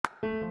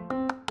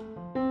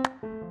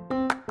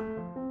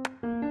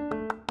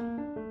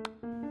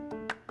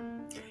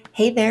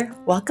Hey there,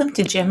 welcome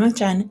to Gym with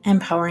Jen,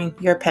 Empowering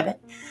Your Pivot.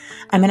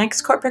 I'm an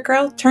ex-corporate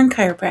girl turned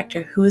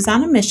chiropractor who is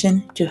on a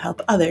mission to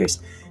help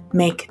others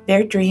make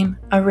their dream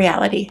a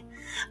reality.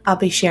 I'll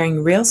be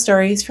sharing real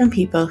stories from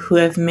people who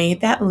have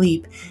made that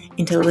leap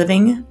into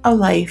living a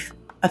life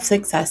of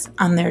success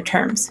on their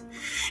terms.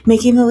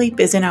 Making the leap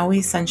isn't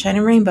always sunshine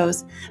and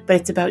rainbows, but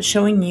it's about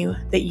showing you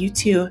that you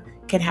too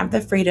can have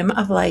the freedom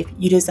of life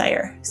you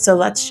desire. So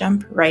let's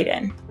jump right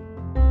in.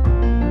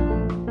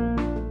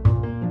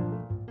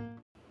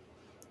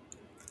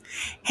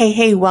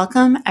 Hey,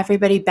 welcome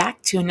everybody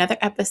back to another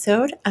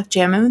episode of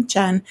Jammin' with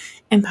Jen,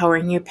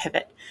 Empowering Your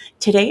Pivot.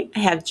 Today I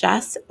have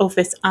Jess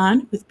Ophis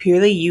on with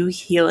Purely You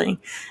Healing,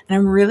 and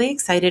I'm really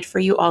excited for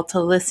you all to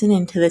listen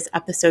into this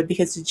episode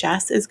because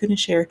Jess is going to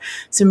share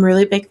some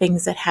really big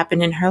things that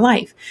happened in her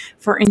life.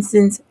 For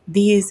instance,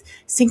 these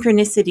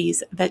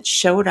synchronicities that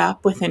showed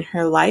up within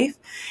her life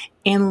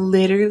and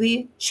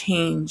literally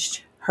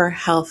changed her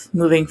health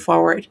moving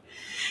forward.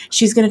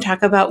 She's going to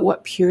talk about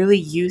what Purely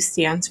You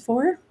stands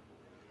for,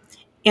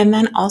 and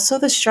then also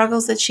the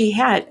struggles that she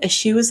had as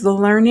she was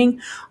learning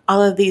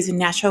all of these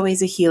natural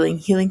ways of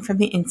healing from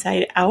the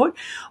inside out,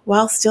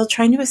 while still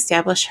trying to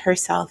establish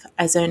herself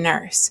as a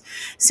nurse.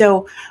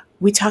 So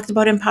we talked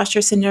about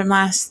imposter syndrome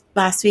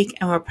last week,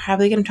 and we're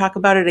probably going to talk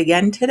about it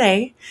again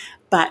today.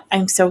 But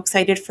I'm so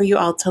excited for you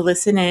all to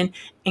listen in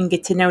and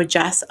get to know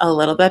Jess a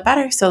little bit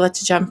better. So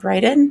let's jump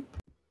right in.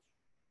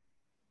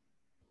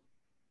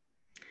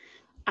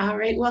 All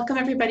right, welcome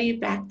everybody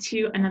back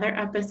to another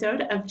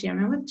episode of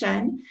Jammin' with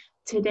Jen.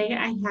 Today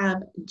I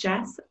have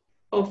Jess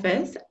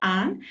Ophis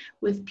on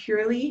with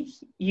Purely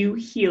You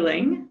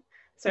Healing.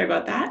 Sorry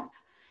about that.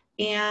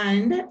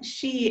 And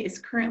she is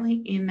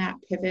currently in that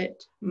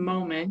pivot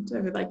moment,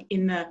 or like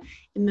in the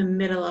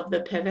middle of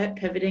the pivot,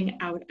 pivoting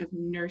out of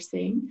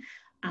nursing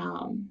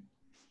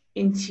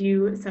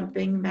into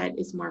something that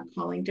is more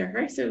calling to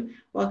her. So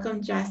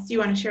welcome, Jess. Do you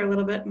want to share a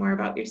little bit more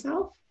about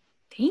yourself?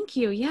 Thank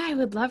you. Yeah, I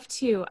would love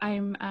to.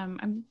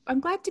 I'm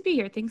glad to be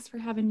here. Thanks for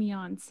having me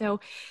on. So,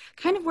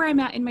 kind of where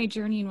I'm at in my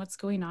journey and what's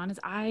going on is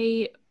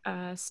I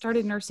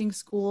started nursing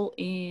school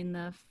in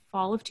the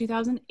fall of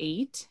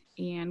 2008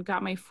 and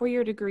got my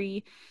 4-year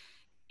degree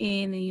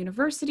in the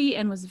university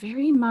and was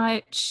very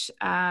much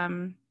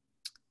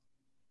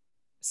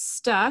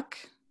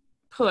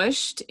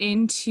pushed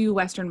into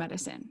Western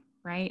medicine.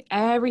 Right?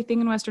 Everything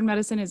in Western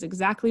medicine is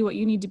exactly what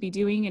you need to be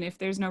doing. And if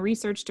there's no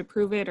research to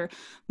prove it or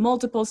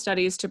multiple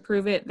studies to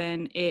prove it,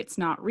 then it's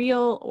not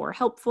real or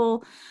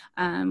helpful.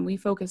 We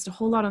focused a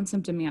whole lot on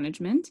symptom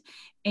management.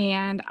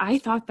 And I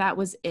thought that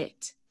was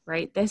it,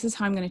 right? This is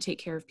how I'm going to take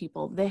care of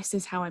people. This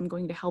is how I'm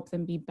going to help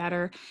them be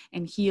better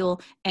and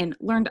heal and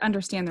learn to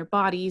understand their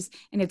bodies.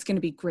 And it's going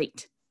to be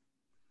great.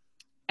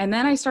 And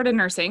then I started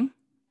nursing.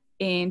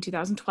 In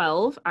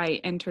 2012, I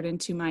entered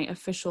into my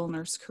official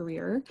nurse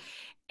career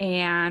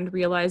and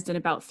realized in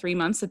about 3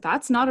 months that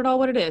that's not at all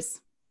what it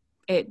is.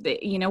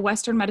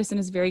 Western medicine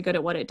is very good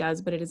at what it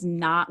does, but it is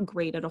not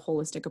great at a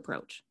holistic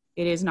approach.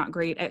 It is not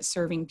great at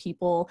serving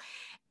people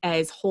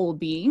as whole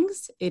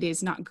beings. It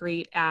is not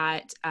great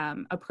at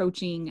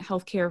approaching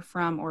healthcare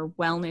or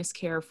wellness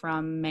care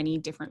from many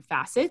different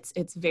facets.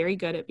 It's very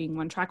good at being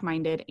one-track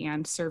minded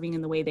and serving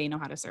in the way they know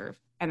how to serve.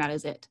 And that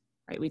is it,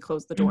 right? We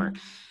close the door.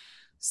 Mm-hmm.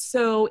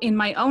 So in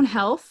my own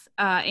health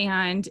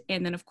and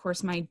then, of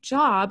course, my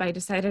job, I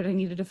decided I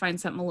needed to find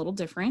something a little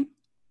different,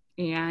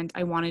 and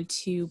I wanted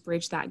to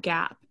bridge that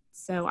gap.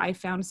 So I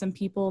found some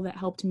people that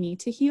helped me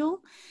to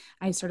heal.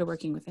 I started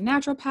working with a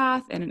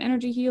naturopath and an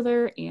energy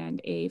healer and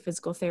a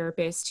physical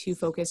therapist who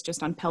focused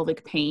just on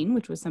pelvic pain,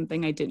 which was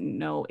something I didn't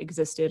know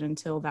existed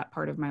until that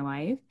part of my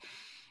life,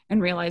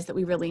 and realized that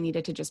we really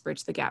needed to just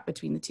bridge the gap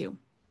between the two.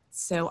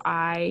 So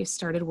I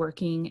started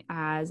working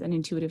as an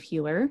intuitive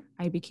healer.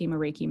 I became a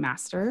Reiki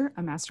master,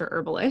 a master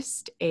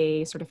herbalist,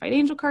 a certified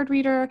angel card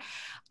reader.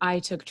 I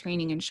took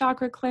training in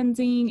chakra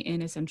cleansing,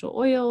 in essential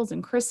oils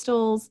and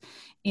crystals,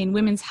 in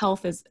women's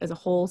health as a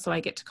whole. So I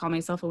get to call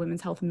myself a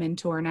women's health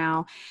mentor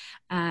now.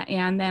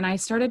 And then I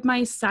started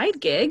my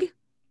side gig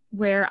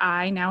where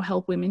I now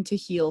help women to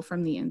heal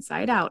from the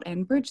inside out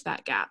and bridge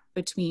that gap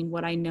between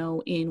what I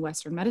know in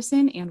Western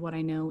medicine and what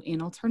I know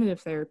in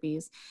alternative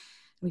therapies.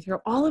 We throw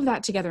all of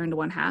that together into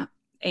one hat,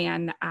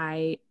 and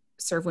I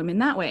serve women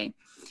that way.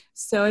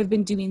 So I've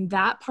been doing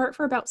that part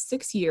for about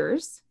 6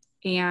 years.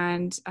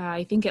 And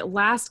I think at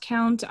last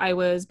count, I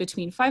was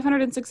between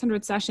 500 and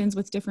 600 sessions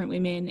with different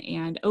women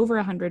and over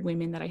 100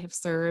 women that I have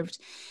served.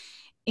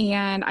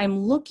 And I'm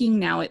looking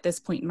now at this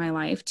point in my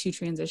life to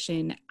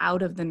transition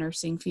out of the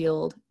nursing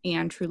field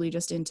and truly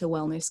just into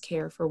wellness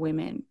care for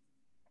women.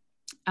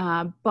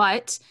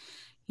 But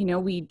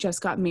we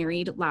just got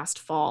married last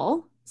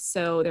fall.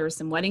 So there were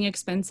some wedding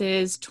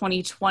expenses.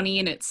 2020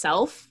 in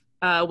itself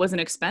was an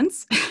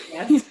expense.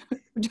 Yes.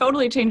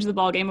 Totally changed the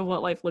ballgame of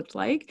what life looked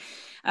like.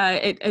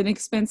 An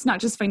expense, not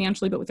just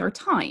financially, but with our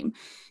time.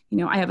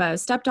 I have a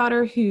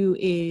stepdaughter who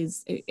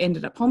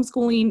ended up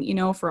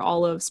homeschooling, for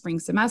all of spring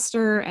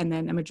semester and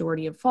then a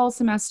majority of fall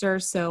semester.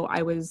 So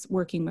I was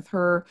working with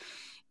her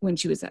when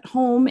she was at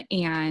home,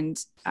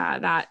 and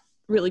that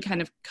really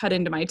kind of cut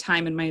into my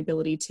time and my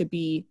ability to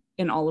be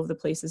in all of the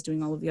places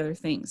doing all of the other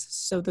things.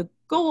 So the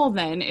goal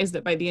then is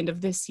that by the end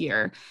of this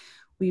year,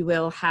 we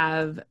will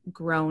have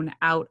grown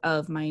out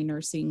of my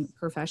nursing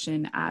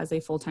profession as a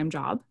full-time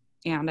job.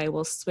 And I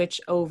will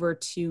switch over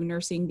to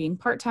nursing being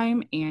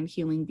part-time and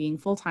healing being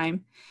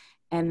full-time.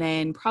 And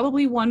then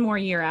probably one more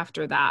year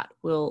after that,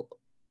 we'll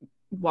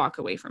walk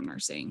away from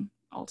nursing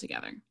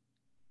altogether.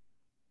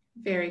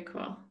 Very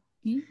cool.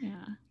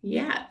 Yeah.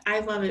 Yeah, I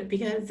love it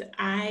because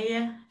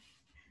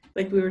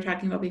like we were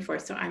talking about before,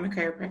 so I'm a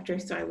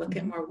chiropractor, so I look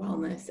at more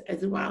wellness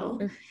as well.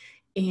 Sure.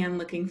 And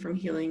looking from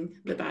healing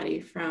the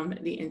body from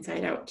the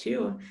inside out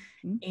too.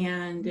 Mm-hmm.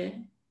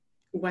 And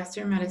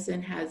Western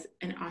medicine has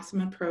an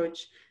awesome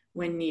approach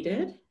when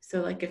needed.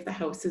 So like if the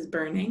house is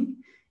burning,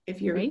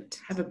 if you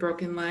have a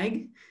broken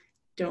leg,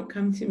 don't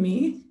come to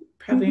me.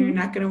 Probably you're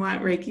not going to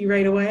want Reiki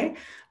right away.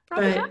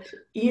 Probably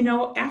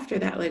but after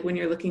that, like when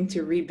you're looking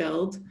to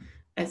rebuild,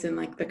 as in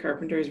like the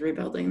carpenter is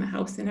rebuilding the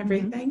house and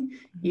everything,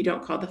 you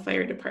don't call the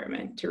fire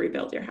department to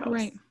rebuild your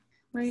house.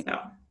 Right. So,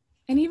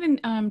 and even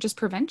just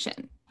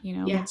prevention,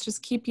 let's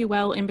just keep you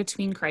well in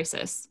between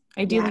crisis.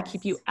 Ideally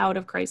keep you out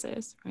of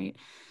crisis, right?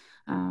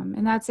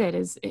 And that's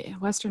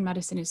Western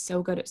medicine is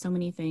so good at so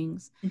many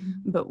things,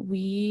 but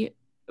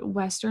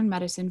Western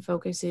medicine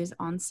focuses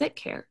on sick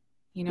care.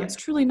 It's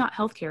truly not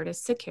healthcare, it is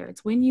sick care.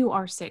 It's when you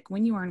are sick,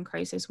 when you are in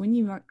crisis, when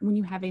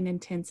you have an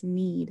intense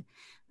need,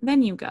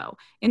 then you go.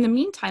 In the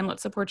meantime,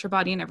 let's support your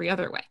body in every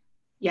other way.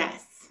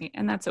 Yes.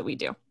 And that's what we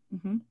do.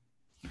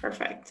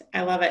 Perfect.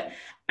 I love it.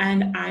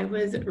 And I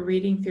was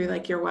reading through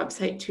like your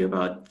website too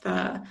about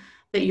that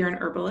you're an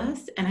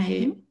herbalist,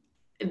 and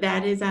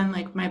that is on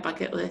like my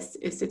bucket list,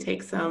 is to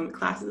take some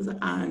classes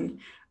on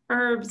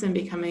herbs and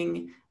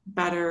becoming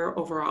better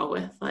overall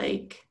with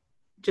like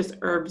just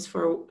herbs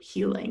for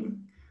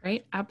healing.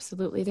 Right?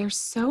 Absolutely. They're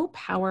so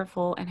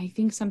powerful. And I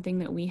think something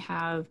that we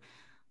have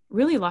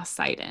really lost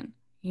sight in,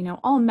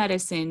 all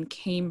medicine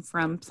came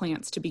from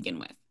plants to begin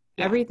with.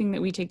 Yeah. Everything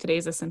that we take today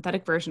is a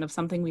synthetic version of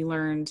something we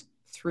learned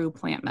through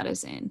plant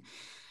medicine.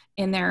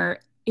 And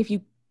if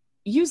you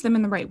use them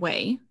in the right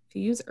way, if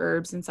you use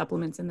herbs and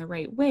supplements in the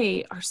right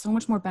way, are so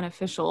much more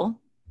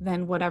beneficial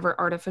than whatever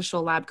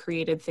artificial lab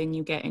created thing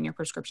you get in your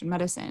prescription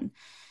medicine.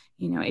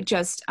 It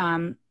just,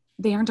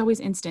 they aren't always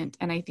instant.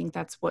 And I think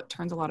that's what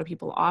turns a lot of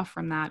people off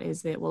from that,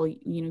 is that, well, if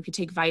you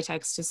take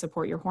Vitex to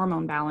support your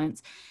hormone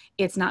balance,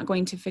 it's not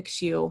going to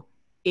fix you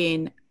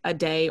in a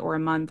day or a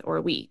month or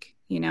a week.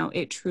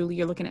 It truly,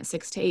 you're looking at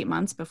 6 to 8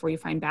 months before you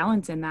find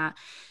balance in that.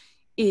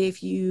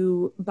 If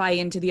you buy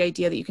into the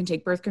idea that you can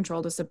take birth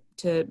control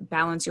to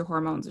balance your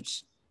hormones,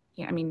 which,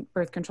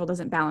 birth control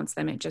doesn't balance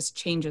them, it just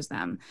changes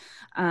them.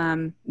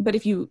 But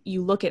if you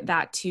look at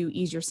that to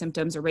ease your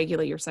symptoms or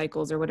regulate your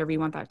cycles or whatever you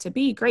want that to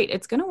be, great,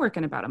 it's going to work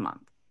in about a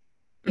month.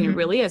 And it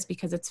really is,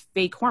 because it's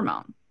fake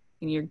hormone.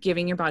 And you're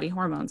giving your body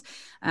hormones,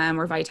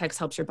 where Vitex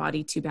helps your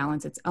body to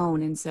balance its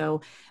own. And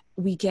so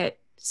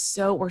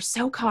we're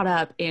so caught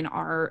up in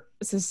our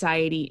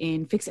society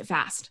in fix it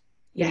fast.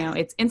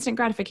 It's instant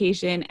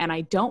gratification, and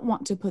I don't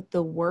want to put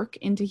the work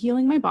into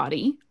healing my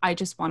body. I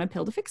just want a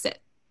pill to fix it.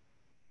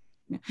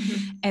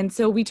 And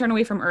so we turn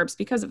away from herbs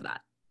because of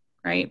that,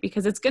 right?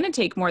 Because it's going to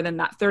take more than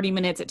that 30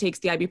 minutes it takes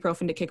the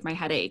ibuprofen to kick my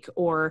headache,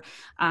 or,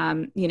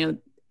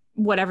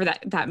 whatever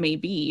that may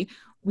be.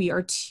 We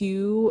are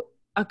too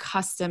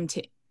accustomed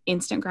to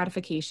instant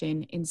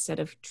gratification instead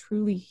of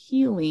truly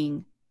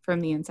healing from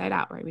the inside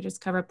out, right? We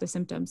just cover up the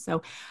symptoms.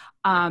 So,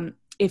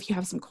 if you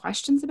have some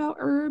questions about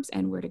herbs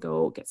and where to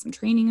go get some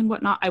training and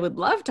whatnot, I would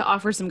love to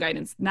offer some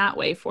guidance that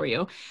way for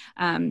you.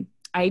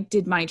 I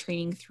did my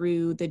training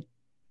through the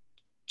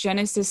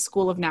Genesis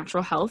School of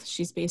Natural Health.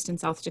 She's based in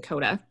South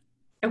Dakota.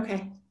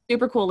 Okay.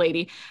 Super cool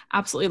lady.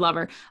 Absolutely love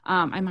her.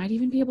 I might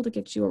even be able to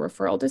get you a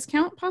referral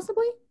discount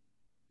possibly.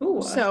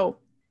 Ooh. So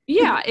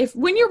yeah,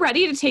 when you're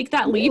ready to take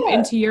that leap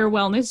into your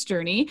wellness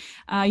journey,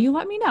 you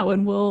let me know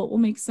and we'll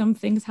make some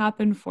things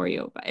happen for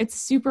you. But it's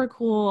super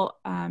cool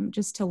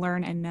just to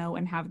learn and know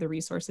and have the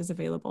resources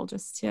available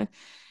just to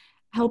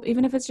help,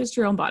 even if it's just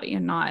your own body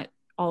and not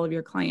all of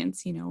your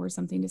clients, or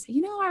something to say,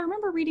 I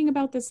remember reading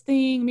about this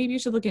thing. Maybe you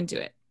should look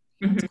into it.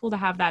 It's cool to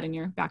have that in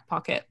your back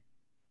pocket.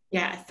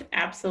 Yes,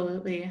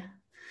 absolutely.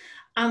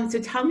 So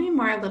tell me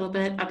more a little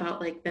bit about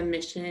like the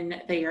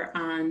mission that you're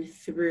on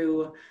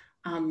through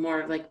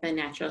more of like the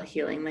natural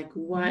healing, like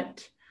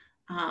what,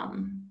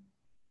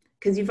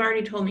 because you've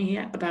already told me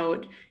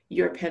about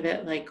your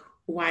pivot, like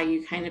why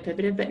you kind of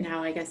pivoted, but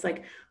now I guess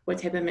like what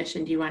type of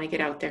mission do you want to get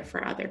out there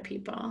for other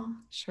people?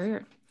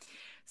 Sure.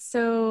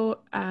 So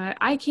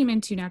I came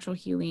into natural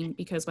healing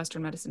because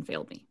Western medicine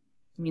failed me.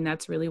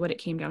 That's really what it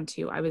came down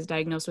to. I was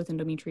diagnosed with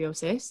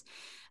endometriosis.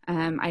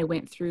 I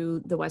went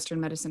through the Western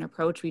medicine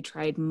approach. We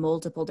tried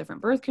multiple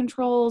different birth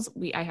controls.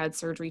 I had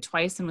surgery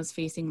twice and was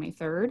facing my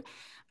third.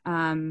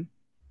 And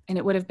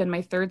it would have been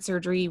my third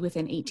surgery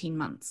within 18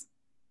 months.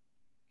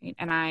 Right?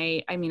 And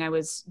I mean, I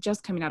was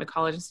just coming out of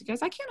college and said,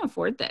 guys, I can't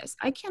afford this.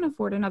 I can't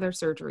afford another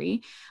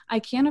surgery. I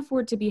can't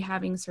afford to be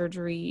having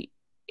surgery,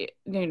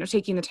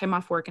 taking the time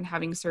off work and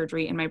having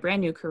surgery in my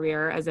brand new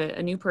career as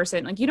a new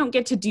person. Like, you don't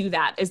get to do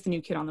that as the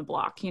new kid on the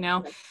block, you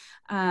know?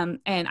 And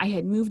I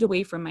had moved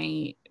away from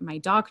my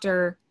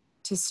doctor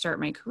to start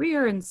my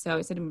career. And so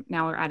I said,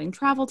 now we're adding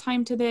travel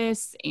time to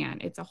this,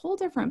 and it's a whole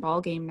different ball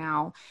game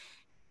now.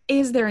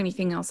 Is there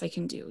anything else I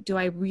can do? Do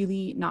I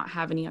really not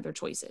have any other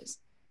choices?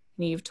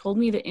 And you've told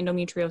me that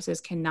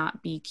endometriosis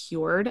cannot be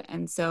cured.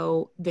 And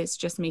so this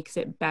just makes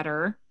it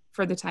better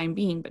for the time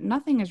being, but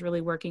nothing is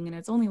really working and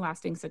it's only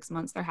lasting 6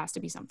 months. There has to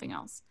be something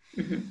else.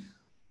 Mm-hmm.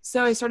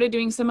 So I started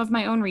doing some of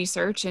my own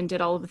research and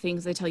did all of the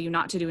things they tell you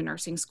not to do in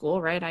nursing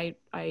school, right?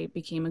 I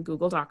became a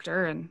Google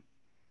doctor and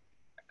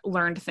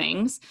learned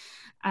things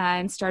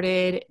and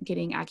started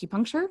getting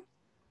acupuncture.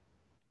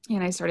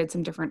 And I started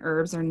some different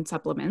herbs and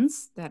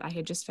supplements that I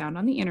had just found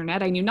on the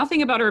internet. I knew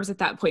nothing about herbs at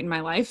that point in my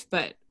life,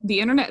 but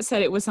the internet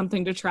said it was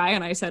something to try.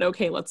 And I said,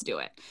 okay, let's do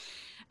it.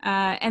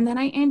 And then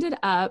I ended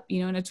up,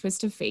 in a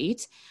twist of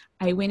fate,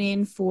 I went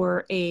in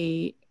for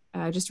a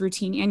just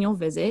routine annual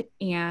visit,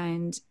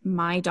 and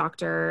my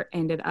doctor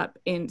ended up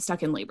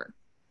stuck in labor.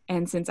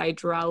 And since I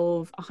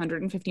drove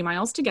 150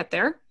 miles to get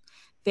there,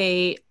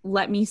 they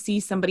let me see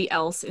somebody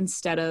else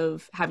instead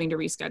of having to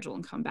reschedule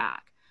and come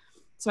back.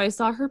 So I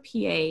saw her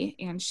PA,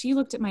 and she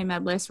looked at my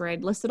med list where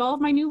I'd listed all of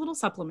my new little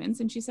supplements,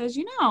 and she says,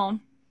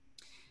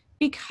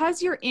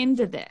 because you're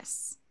into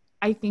this,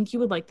 I think you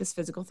would like this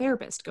physical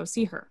therapist. Go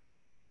see her.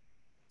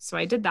 So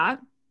I did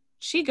that.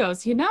 She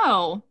goes,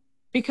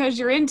 because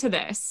you're into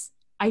this,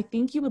 I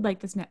think you would like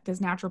this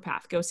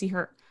naturopath. Go see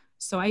her.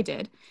 So I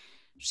did.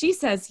 She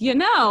says,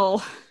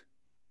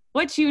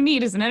 what you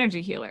need is an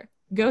energy healer.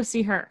 Go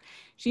see her.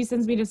 She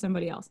sends me to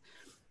somebody else.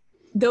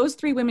 Those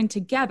 3 women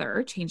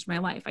together changed my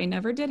life. I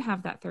never did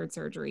have that third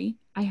surgery.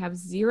 I have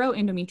 0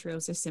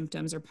 endometriosis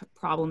symptoms or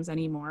problems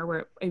anymore,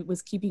 where it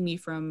was keeping me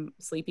from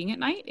sleeping at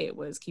night. It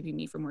was keeping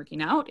me from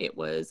working out. It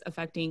was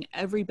affecting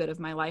every bit of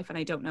my life, and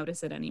I don't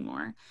notice it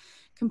anymore.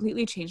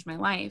 Completely changed my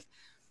life.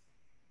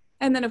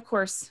 And then, of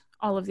course,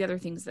 all of the other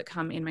things that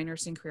come in my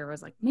nursing career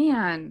was like,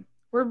 man,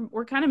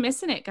 we're kind of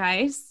missing it,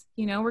 guys.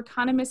 We're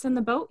kind of missing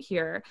the boat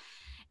here.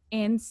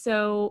 And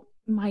so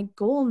my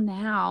goal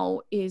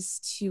now is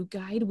to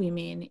guide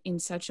women in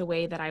such a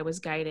way that I was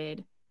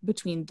guided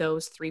between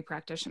those 3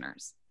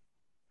 practitioners,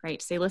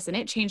 right? Say, listen,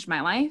 it changed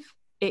my life.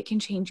 It can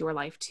change your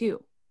life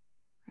too,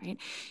 right?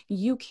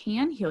 You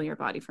can heal your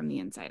body from the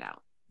inside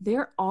out.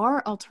 There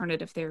are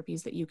alternative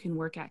therapies that you can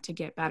work at to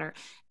get better.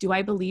 Do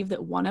I believe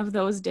that one of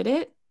those did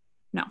it?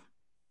 No,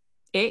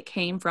 it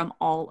came from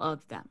all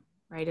of them,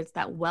 right? It's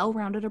that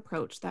well-rounded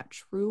approach, that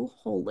true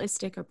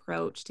holistic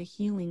approach to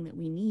healing that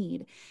we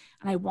need.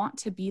 And I want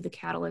to be the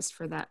catalyst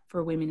for that,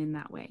 for women in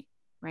that way,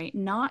 right?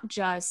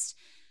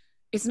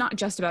 It's not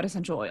just about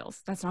essential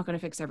oils. That's not going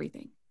to fix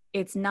everything.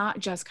 It's not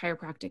just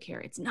chiropractic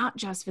care. It's not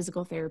just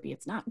physical therapy.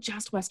 It's not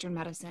just Western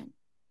medicine,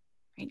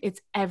 right?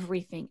 It's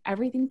everything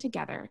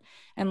together,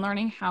 and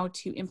learning how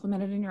to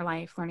implement it in your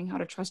life, learning how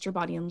to trust your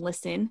body and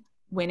listen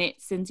when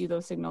it sends you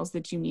those signals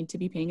that you need to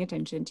be paying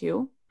attention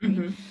to, right?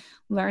 Mm-hmm.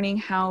 Learning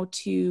how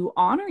to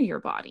honor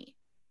your body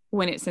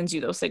when it sends you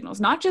those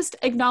signals, not just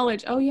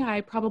acknowledge, oh yeah,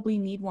 I probably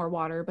need more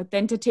water, but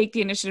then to take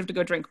the initiative to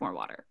go drink more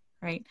water,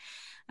 right?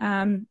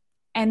 And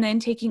then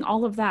taking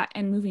all of that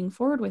and moving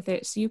forward with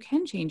it so you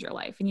can change your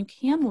life and you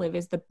can live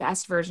as the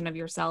best version of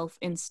yourself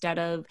instead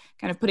of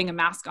kind of putting a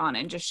mask on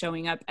and just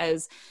showing up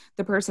as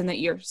the person that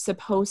you're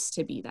supposed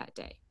to be that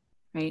day.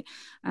 Right.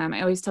 I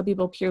always tell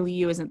people Purely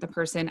You isn't the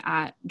person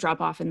at drop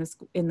off in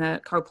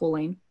the carpool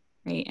lane.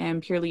 Right.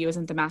 And Purely You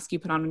isn't the mask you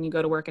put on when you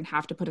go to work and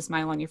have to put a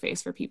smile on your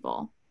face for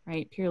people.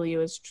 Right. Purely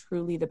You is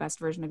truly the best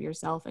version of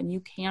yourself, and you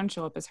can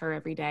show up as her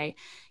every day.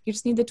 You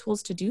just need the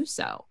tools to do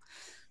so.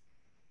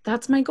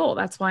 That's my goal.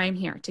 That's why I'm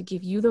here, to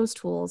give you those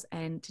tools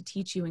and to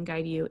teach you and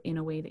guide you in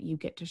a way that you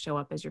get to show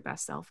up as your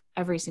best self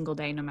every single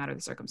day, no matter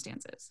the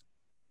circumstances.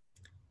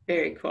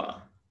 Very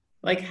cool.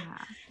 Like,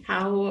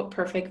 how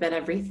perfect that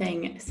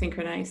everything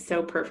synchronized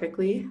so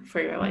perfectly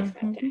for your life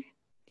that day.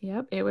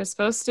 Yep. It was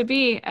supposed to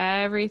be.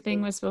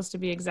 Everything was supposed to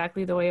be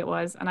exactly the way it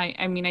was. And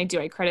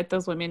I credit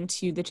those women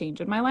to the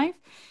change in my life.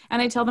 And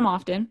I tell them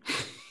often,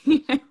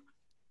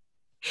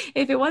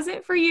 if it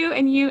wasn't for you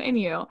and you and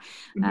you,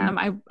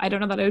 mm-hmm. I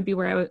don't know that I would be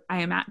where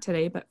I am at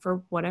today, but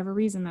for whatever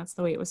reason, that's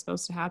the way it was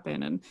supposed to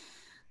happen. And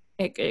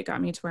it got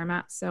me to where I'm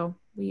at. So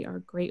we are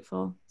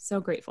grateful. So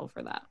grateful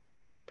for that.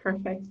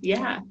 Perfect.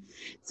 Yeah.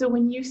 So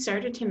when you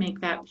started to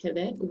make that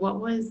pivot, what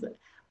was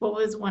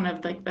one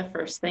of like the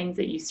first things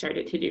that you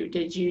started to do?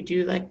 Did you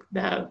do like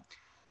the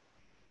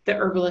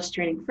herbalist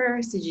training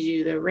first? Did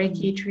you do the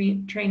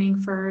Reiki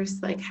training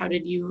first? Like, how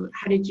did you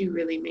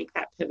really make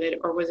that pivot,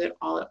 or was it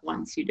all at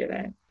once you did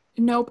it?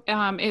 Nope.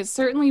 It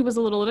certainly was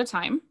a little at a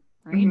time.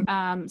 Right.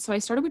 Mm-hmm. So I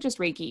started with just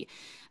Reiki,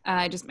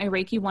 just my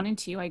Reiki 1 and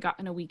 2. I got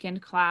in a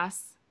weekend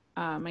class.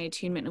 My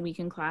attunement in a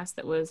weekend class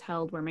that was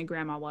held where my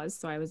grandma was.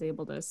 So I was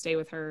able to stay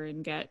with her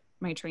and get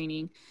my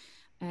training.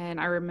 And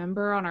I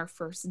remember on our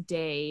first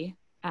day,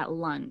 at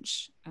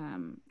lunch.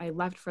 I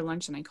left for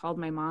lunch and I called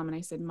my mom and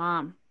I said,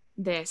 Mom,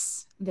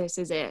 this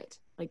is it.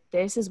 Like,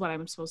 this is what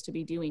I'm supposed to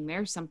be doing.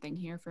 There's something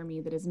here for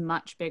me that is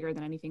much bigger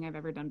than anything I've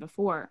ever done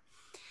before.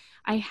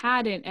 I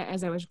had it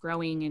as I was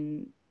growing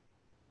and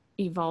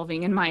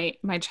evolving in my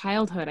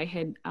childhood. I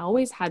had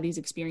always had these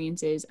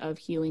experiences of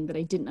healing that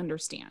I didn't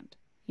understand.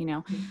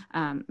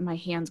 My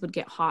hands would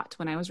get hot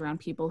when I was around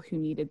people who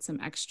needed some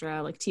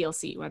extra, like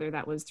TLC, whether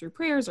that was through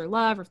prayers or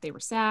love, or if they were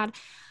sad.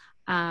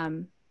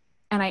 And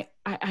I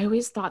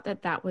always thought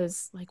that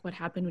was like what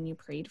happened when you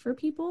prayed for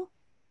people,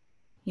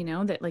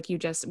 that like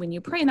when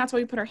you pray, and that's why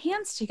we put our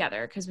hands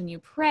together. Because when you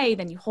pray,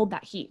 then you hold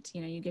that heat,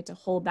 you get to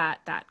hold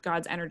that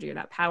God's energy or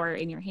that power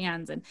in your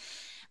hands. And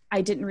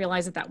I didn't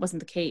realize that wasn't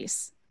the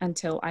case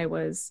until I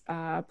was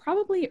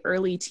probably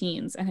early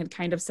teens and had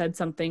kind of said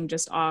something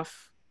just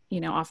off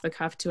the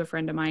cuff to a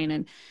friend of mine.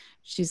 And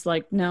she's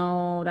like,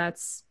 no,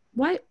 that's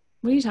what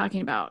are you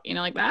talking about?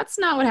 Like, that's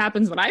not what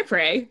happens when I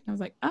pray. I was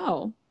like,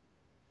 oh,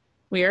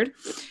 weird.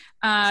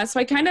 So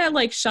I kind of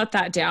like shut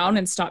that down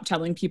and stopped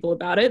telling people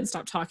about it and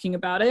stopped talking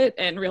about it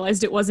and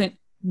realized it wasn't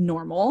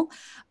normal.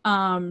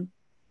 And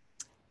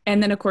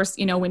then of course,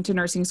 went to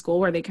nursing school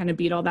where they kind of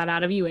beat all that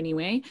out of you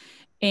anyway.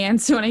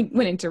 And so when I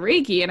went into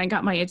Reiki and I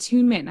got my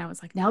attunement, and I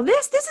was like, now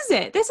this is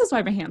it. This is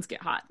why my hands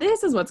get hot.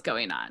 This is what's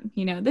going on.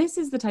 This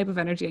is the type of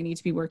energy I need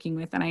to be working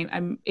with.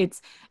 And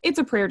it's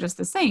a prayer just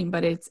the same,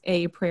 but it's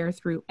a prayer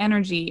through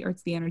energy, or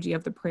it's the energy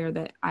of the prayer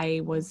that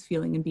I was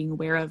feeling and being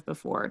aware of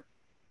before.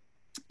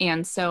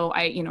 And so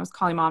I, was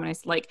calling Mom and I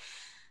said, like,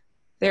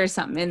 there's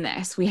something in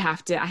this. I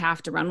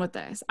have to run with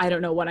this. I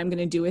don't know what I'm going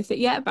to do with it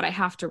yet, but I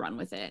have to run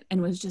with it.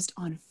 And was just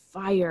on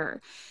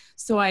fire.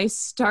 So I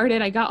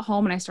got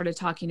home and I started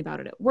talking about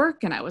it at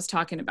work, and I was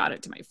talking about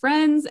it to my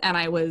friends, and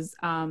I was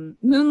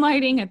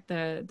moonlighting at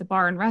the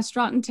bar and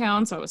restaurant in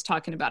town. So I was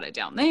talking about it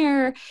down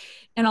there,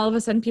 and all of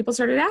a sudden people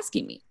started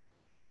asking me,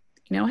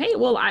 hey,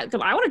 well, I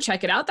want to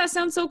check it out. That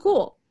sounds so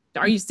cool.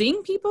 Are you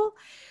seeing people?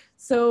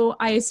 So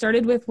I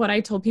started with what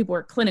I told people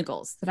were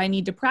clinicals that I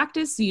need to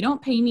practice. So you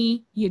don't pay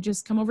me. You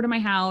just come over to my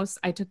house.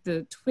 I took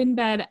the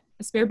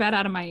spare bed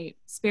out of my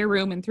spare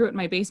room and threw it in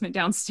my basement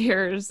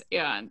downstairs.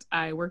 And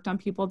I worked on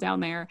people down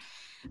there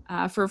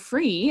for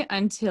free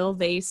until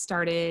I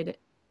started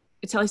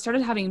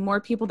having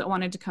more people that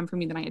wanted to come for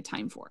me than I had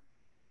time for,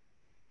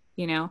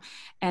 and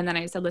then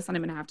I said, listen,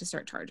 I'm going to have to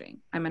start charging.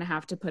 I'm going to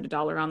have to put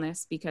 $1 on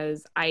this,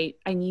 because I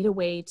need a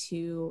way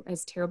to,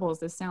 as terrible as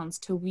this sounds,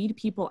 to weed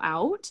people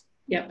out.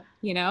 Yep.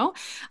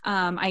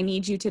 I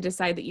need you to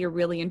decide that you're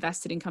really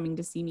invested in coming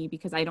to see me,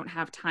 because I don't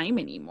have time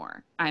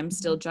anymore. I'm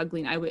still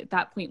juggling. I at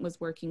that point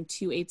was working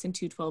 2 8s and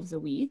 2 12s a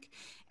week,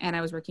 and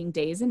I was working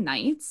days and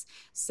nights.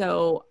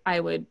 So I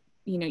would,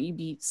 you'd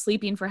be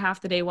sleeping for half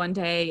the day one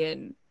day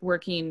and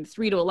working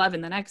 3 to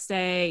 11 the next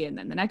day. And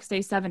then the next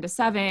day, 7 to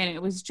 7.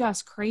 It was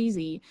just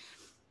crazy.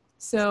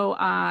 So,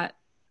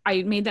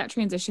 I made that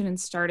transition and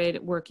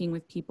started working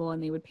with people,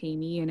 and they would pay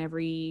me. And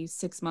every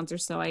 6 months or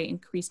so, I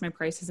increased my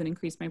prices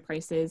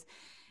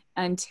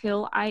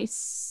until I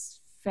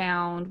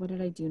found, what did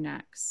I do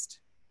next?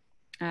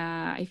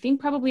 I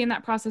think probably in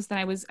that process, then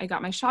I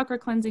got my chakra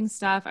cleansing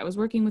stuff. I was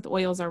working with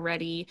oils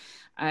already,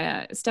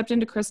 stepped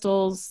into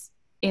crystals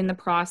in the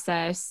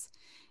process.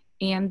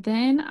 And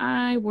then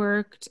I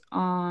worked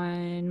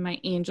on my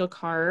angel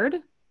card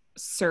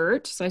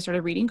cert. So I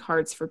started reading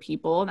cards for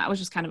people, and that was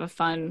just kind of a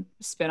fun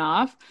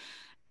spinoff.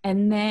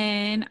 And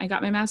then I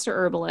got my master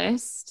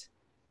herbalist.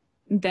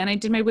 Then I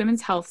did my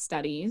women's health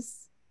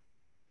studies.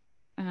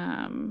 Is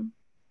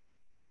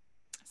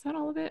that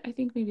all of it? I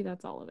think maybe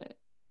that's all of it.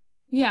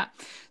 Yeah.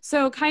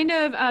 So kind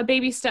of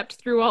baby stepped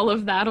through all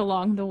of that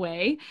along the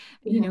way,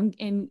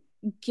 and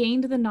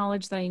gained the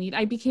knowledge that I need.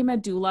 I became a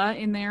doula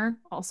in there.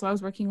 Also, I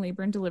was working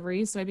labor and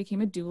delivery. So I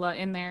became a doula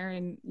in there,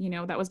 and,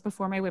 that was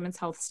before my women's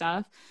health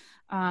stuff.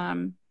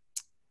 And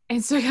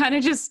so it kind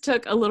of just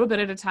took a little bit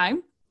at a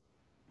time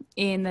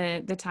in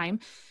the time.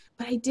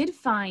 But I did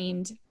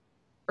find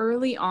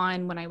early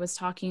on, when I was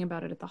talking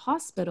about it at the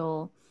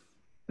hospital,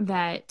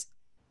 that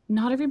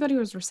not everybody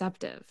was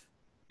receptive.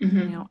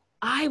 Mm-hmm.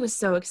 I was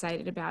so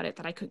excited about it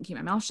that I couldn't keep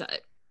my mouth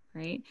shut,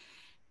 right?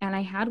 And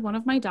I had one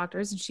of my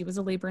doctors, and she was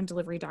a labor and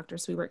delivery doctor,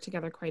 so we worked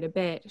together quite a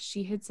bit.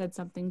 She had said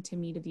something to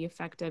me to the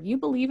effect of, you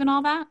believe in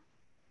all that?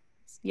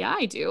 Yeah,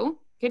 I do.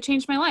 It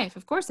changed my life.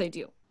 Of course I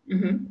do.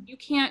 Mm-hmm.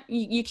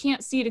 You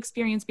can't see it,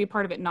 experience, be a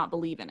part of it, not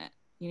believe in it.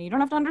 You don't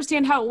have to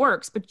understand how it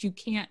works, but you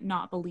can't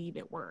not believe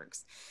it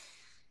works.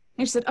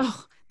 And she said,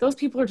 oh, those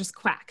people are just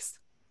quacks.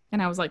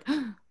 And I was like,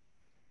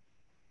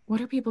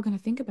 what are people going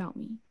to think about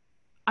me?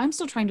 I'm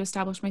still trying to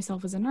establish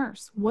myself as a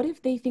nurse. What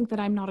if they think that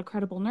I'm not a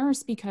credible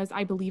nurse because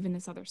I believe in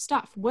this other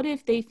stuff? What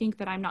if they think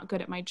that I'm not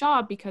good at my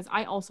job because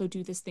I also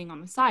do this thing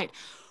on the side?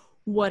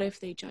 What if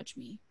they judge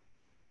me?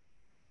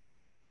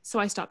 So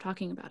I stopped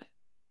talking about it.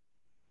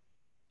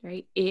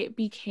 Right? It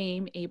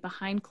became a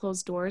behind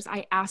closed doors.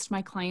 I asked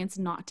my clients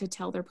not to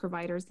tell their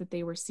providers that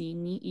they were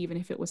seeing me, even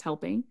if it was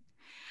helping.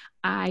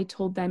 I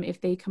told them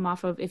if they get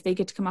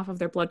to come off of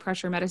their blood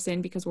pressure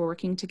medicine because we're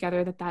working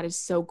together, that is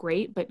so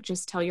great, but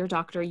just tell your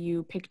doctor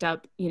you picked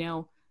up,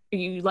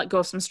 you let go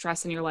of some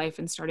stress in your life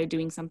and started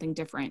doing something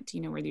different,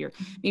 you know, whether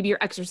maybe you're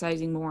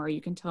exercising more, or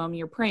you can tell them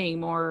you're praying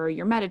more, or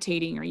you're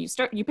meditating, or you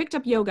picked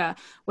up yoga,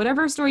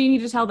 whatever story you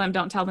need to tell them,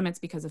 don't tell them it's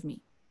because of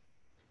me.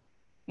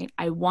 Right?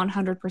 I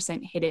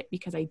 100% hid it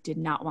because I did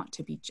not want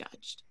to be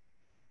judged.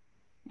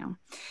 You know?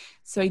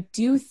 So I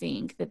do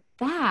think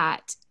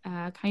that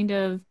kind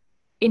of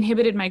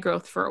inhibited my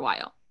growth for a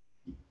while.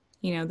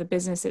 You know, the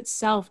business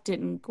itself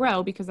didn't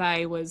grow because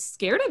I was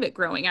scared of it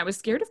growing. I was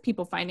scared of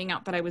people finding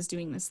out that I was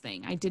doing this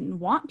thing. I didn't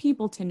want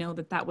people to know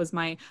that that was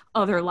my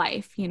other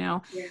life, you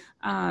know.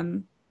 Yeah.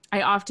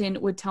 I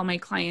often would tell my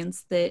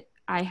clients that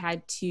I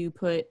had to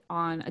put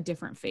on a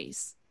different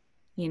face.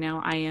 You know,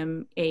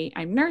 I'm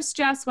nurse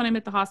Jess when I'm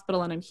at the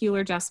hospital, and I'm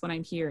healer Jess when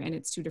I'm here, and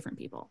it's two different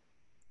people.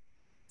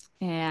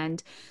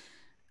 And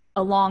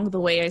along the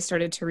way, I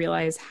started to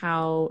realize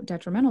how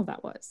detrimental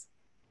that was.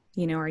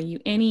 You know, are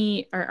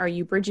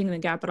you bridging the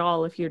gap at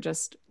all if you're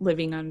just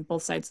living on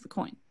both sides of the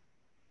coin?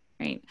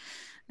 Right.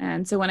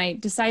 And so when I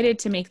decided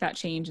to make that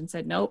change and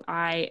said, nope,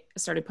 I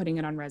started putting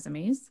it on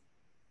resumes.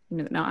 You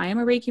know, now I am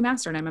a Reiki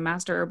master and I'm a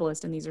master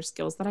herbalist, and these are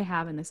skills that I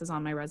have. And this is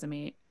on my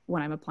resume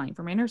when I'm applying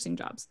for my nursing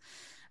jobs.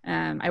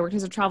 I worked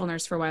as a travel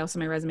nurse for a while, so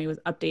my resume was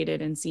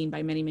updated and seen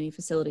by many, many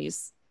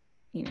facilities,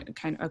 you know,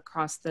 kind of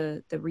across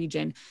the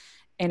region.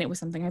 And it was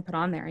something I put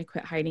on there. I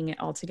quit hiding it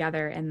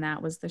altogether. And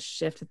that was the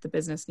shift that the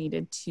business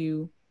needed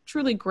to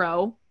truly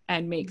grow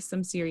and make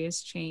some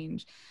serious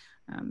change.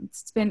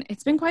 It's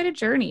been quite a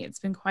journey. It's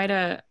been quite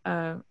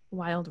a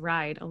wild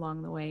ride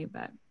along the way,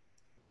 but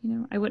you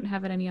know, I wouldn't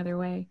have it any other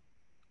way.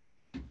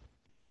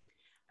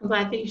 I'm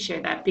glad that you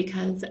shared that,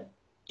 because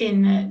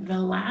in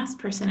the last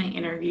person I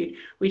interviewed,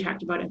 we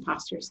talked about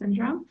imposter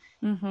syndrome.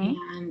 Mm-hmm.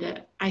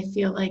 And I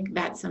feel like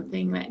that's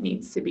something that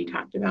needs to be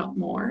talked about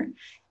more.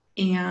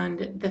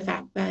 And the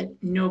fact that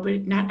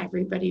not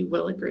everybody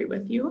will agree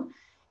with you,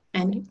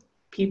 and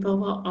people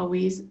will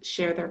always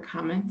share their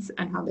comments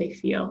on how they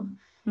feel.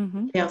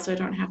 Mm-hmm. They also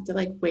don't have to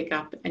like wake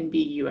up and be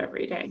you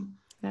every day.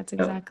 That's So,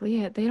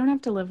 exactly it. They don't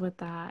have to live with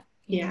that,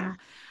 you yeah. know.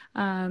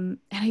 And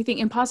I think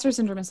imposter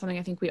syndrome is something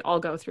I think we all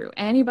go through.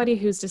 Anybody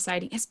who's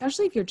deciding,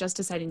 especially if you're just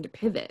deciding to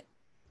pivot,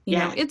 you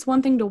know, Yes. it's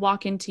one thing to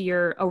walk into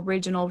your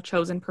original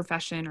chosen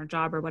profession or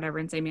job or whatever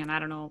and say, man, I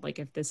don't know, like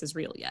if this is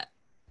real yet,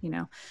 you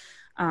know.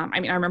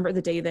 I mean, I remember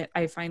the day that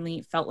I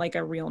finally felt like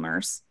a real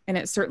nurse, and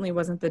it certainly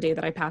wasn't the day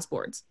that I passed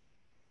boards,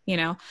 you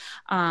know.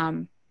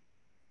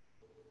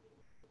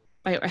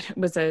 It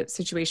was a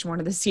situation where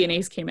one of the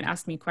CNAs came and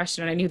asked me a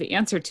question, and I knew the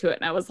answer to it.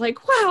 And I was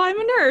like, wow, I'm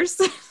a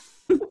nurse.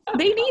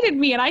 They needed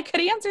me and I could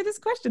answer this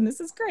question. This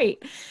is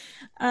great.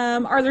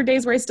 Are there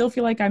days where I still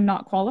feel like I'm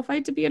not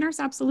qualified to be a nurse?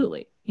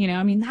 Absolutely. You know,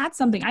 I mean, that's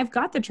something. I've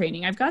got the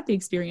training. I've got the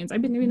experience.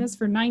 I've been doing this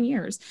for 9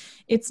 years.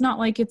 It's not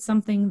like it's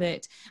something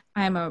that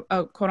I'm a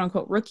quote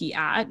unquote rookie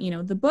at. You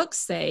know, the books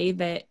say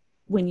that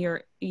when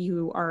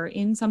you are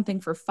in something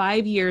for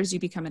 5 years, you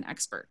become an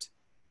expert,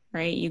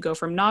 right? You go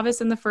from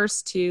novice in the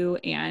first 2,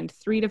 and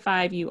 3 to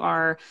 5, you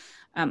are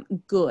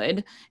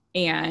good.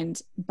 And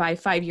by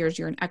 5 years,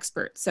 you're an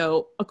expert.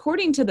 So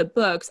according to the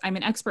books, I'm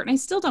an expert, and I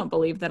still don't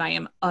believe that I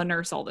am a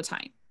nurse all the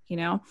time, you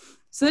know?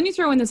 So then you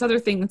throw in this other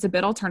thing that's a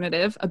bit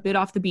alternative, a bit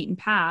off the beaten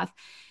path,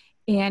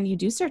 and you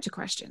do start to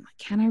question, like,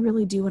 can I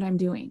really do what I'm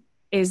doing?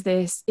 Is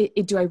this,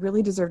 do I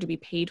really deserve to be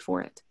paid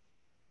for it?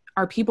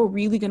 Are people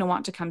really going to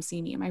want to come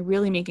see me? Am I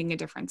really making a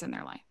difference in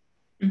their life?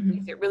 Mm-hmm.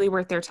 Is it really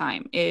worth their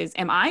time?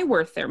 Am I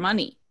worth their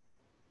money?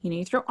 You know,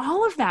 you throw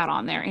all of that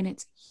on there, and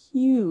it's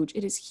huge.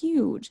 It is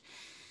huge.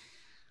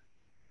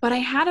 But I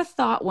had a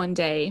thought one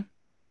day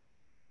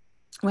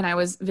when I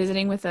was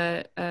visiting with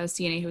a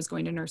CNA who was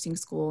going to nursing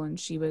school, and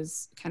she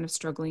was kind of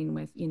struggling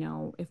with, you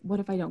know,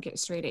 what if I don't get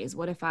straight A's?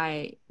 What if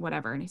I,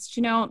 whatever. And I said,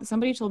 you know,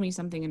 somebody told me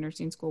something in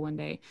nursing school one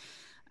day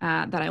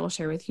that I will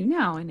share with you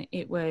now. And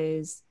it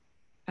was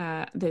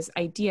this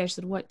idea. She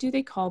said, what do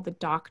they call the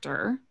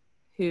doctor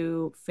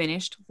who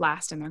finished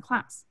last in their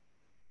class?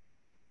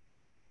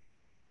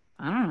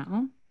 I don't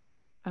know.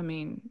 I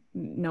mean,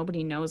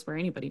 nobody knows where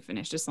anybody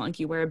finished. It's not like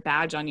you wear a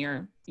badge on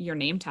your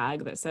name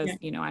tag that says,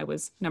 you know, I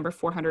was number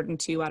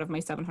 402 out of my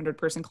 700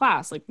 person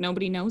class. Like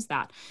nobody knows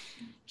that.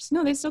 Just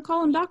no, they still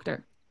call him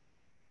doctor.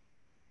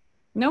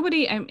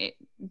 Nobody,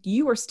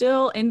 you are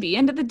still, in the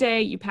end of the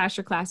day, you pass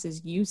your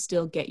classes, you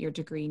still get your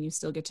degree, and you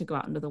still get to go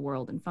out into the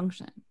world and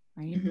function,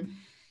 right? Mm-hmm.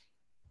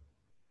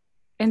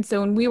 And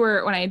so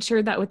when I had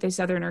shared that with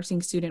this other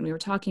nursing student, we were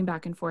talking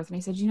back and forth, and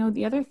I said, you know,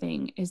 the other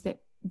thing is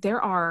that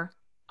there are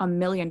 1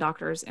 million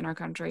doctors in our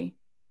country,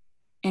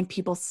 and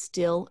people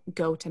still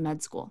go to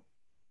med school,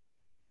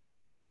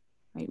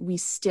 right? We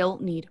still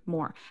need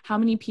more. How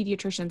many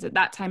pediatricians? At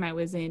that time I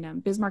was in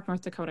Bismarck,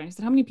 North Dakota. And I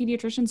said, how many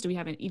pediatricians do we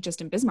have just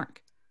in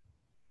Bismarck?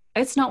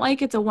 It's not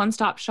like it's a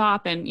one-stop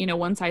shop and, you know,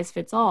 one size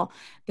fits all.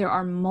 There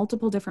are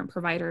multiple different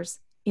providers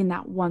in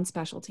that one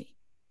specialty.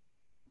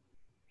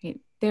 Right?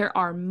 There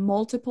are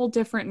multiple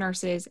different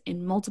nurses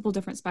in multiple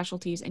different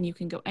specialties, and you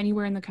can go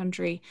anywhere in the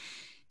country.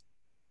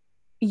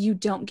 You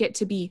don't get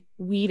to be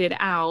weeded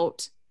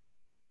out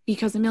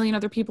because 1 million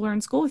other people are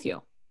in school with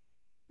you.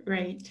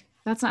 Right.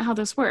 That's not how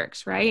this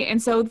works, right?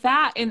 And so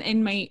that,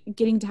 and my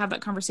getting to have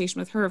that conversation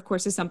with her, of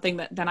course, is something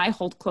that I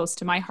hold close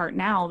to my heart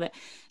now, that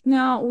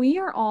no, we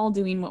are all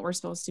doing what we're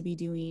supposed to be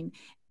doing,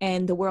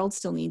 and the world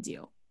still needs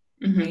you,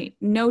 Hmm. right?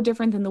 No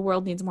different than the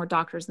world needs more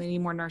doctors, they need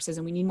more nurses,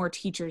 and we need more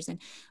teachers, and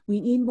we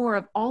need more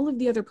of all of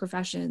the other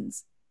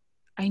professions.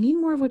 I need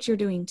more of what you're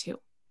doing too,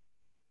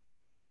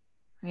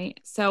 right?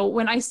 So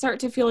when I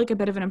start to feel like a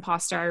bit of an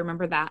imposter, I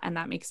remember that, and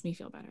that makes me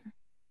feel better.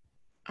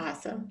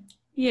 Awesome.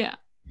 Yeah.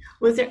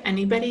 Was there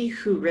anybody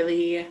who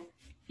really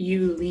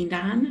you leaned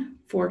on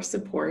for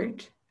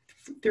support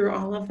through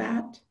all of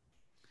that?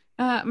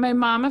 My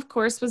mom, of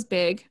course, was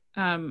big.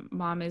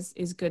 Mom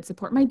is good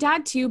support. My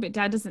dad too, but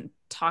dad doesn't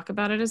talk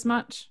about it as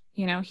much.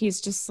 You know,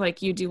 he's just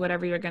like, you do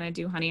whatever you're gonna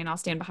do, honey, and I'll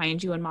stand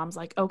behind you. And mom's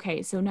like,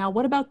 okay, so now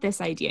what about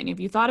this idea? And have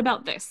you thought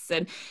about this?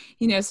 And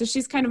so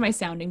she's kind of my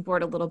sounding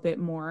board a little bit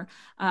more.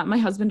 My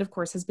husband, of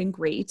course, has been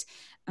great.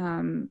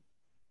 Um,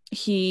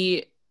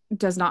 he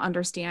does not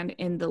understand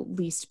in the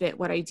least bit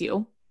what I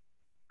do.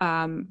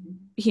 Um,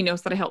 he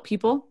knows that I help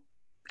people,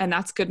 and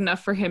that's good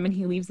enough for him, and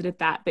he leaves it at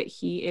that. But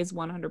he is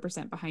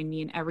 100% behind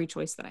me in every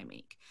choice that I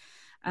make.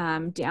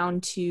 Down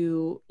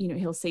to,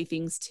 he'll say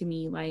things to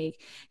me like,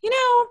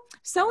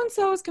 so and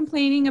so is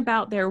complaining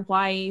about their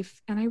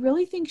wife, and I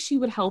really think she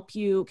would help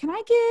you. Can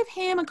I give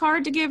him a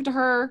card to give to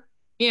her?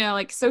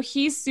 So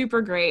he's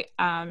super great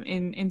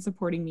in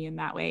supporting me in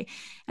that way.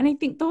 And I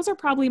think those are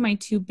probably my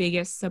two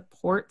biggest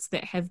supports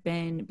that have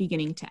been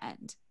beginning to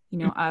end.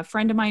 A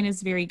friend of mine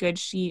is very good.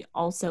 She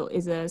also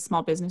is a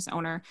small business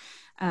owner.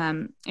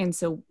 And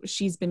so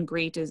she's been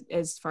great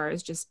as far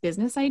as just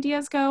business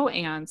ideas go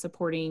and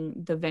supporting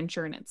the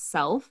venture in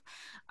itself.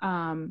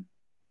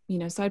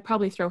 So I'd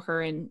probably throw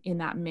her in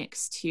that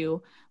mix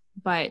too.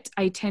 But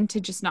I tend to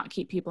just not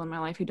keep people in my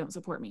life who don't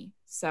support me.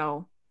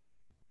 So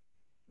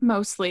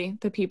mostly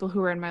the people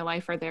who are in my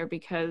life are there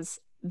because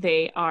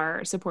they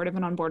are supportive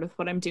and on board with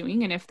what I'm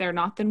doing. And if they're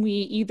not, then we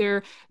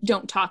either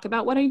don't talk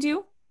about what I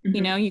do,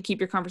 Mm-hmm. you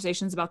keep your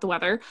conversations about the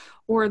weather,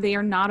 or they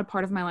are not a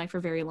part of my life for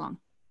very long.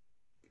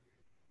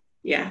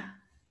 Yeah,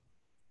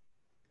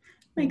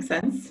 makes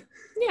sense.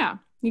 Yeah.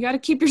 You got to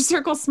keep your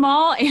circle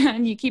small,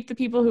 and you keep the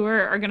people who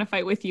are going to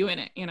fight with you in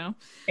it.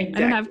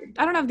 Exactly.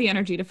 I don't have the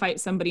energy to fight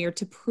somebody or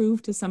to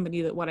prove to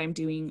somebody that what I'm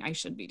doing, I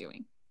should be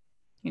doing.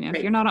 If you're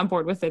Right. not on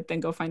board with it,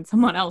 then go find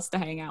someone else to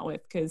hang out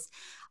with, because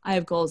I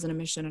have goals and a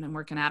mission and I'm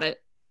working at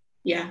it.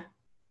 Yeah,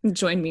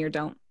 Join me or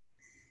don't.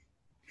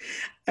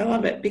 I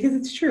love it because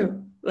it's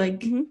true. Like,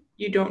 Mm-hmm.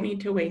 you don't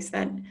need to waste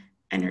that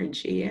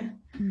energy.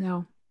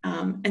 No.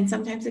 And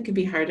sometimes it can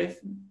be hard if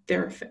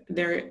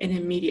they're an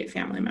immediate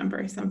family member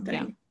or Yeah. something.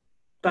 Yep.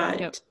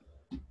 But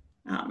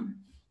um,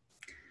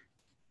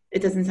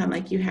 it doesn't sound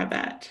like you have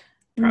that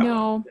problem.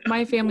 No,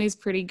 my family's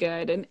pretty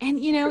good. And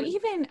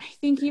even I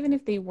think even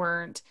if they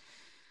weren't,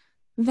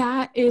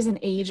 that is an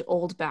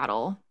age-old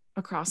battle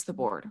across the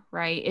board,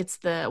 right? It's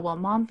well,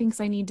 mom thinks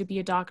I need to be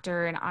a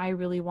doctor and I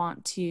really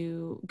want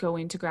to go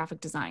into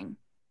graphic design,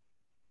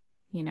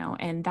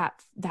 and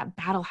that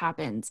battle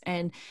happens.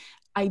 And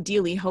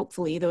ideally,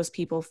 hopefully, those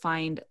people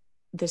find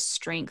the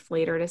strength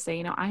later to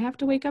say, I have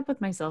to wake up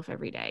with myself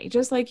every day,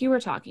 just like you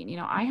were talking.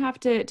 I have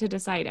to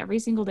decide every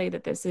single day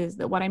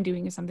that what I'm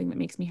doing is something that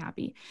makes me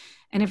happy.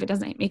 And if it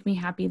doesn't make me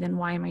happy, then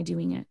why am I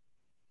doing it?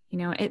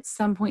 At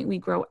some point we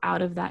grow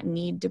out of that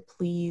need to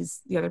please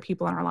the other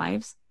people in our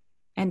lives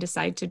and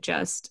decide to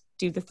just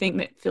do the thing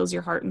that fills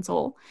your heart and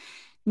soul.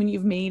 When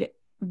you've made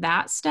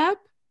that step,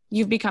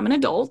 you've become an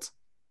adult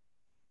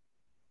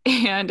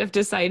and have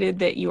decided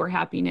that your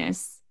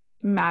happiness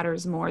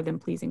matters more than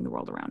pleasing the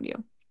world around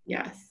you.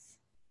 Yes,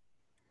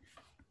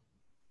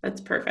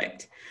 that's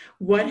perfect.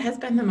 What has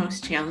been the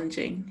most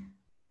challenging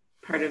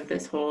part of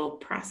this whole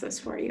process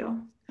for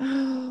you?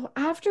 Oh,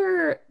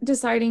 after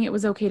deciding it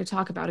was okay to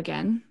talk about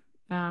again,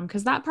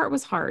 because that part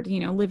was hard,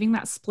 living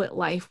that split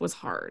life was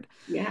hard.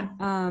 Yeah.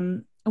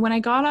 When I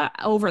got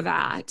over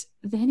that,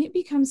 then it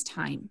becomes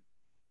time,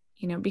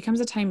 it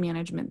becomes a time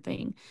management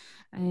thing,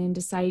 and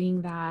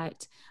deciding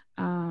that,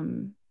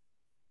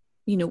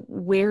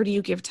 where do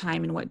you give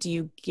time and what do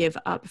you give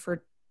up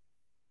for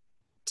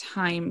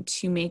time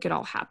to make it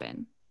all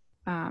happen?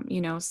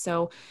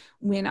 So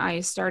when I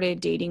started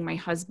dating my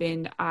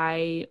husband,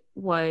 I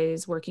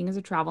was working as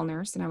a travel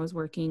nurse, and I was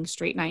working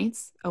straight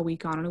nights, a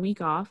week on and a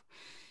week off.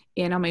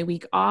 And on my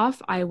week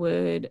off, I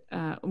would,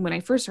 when I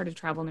first started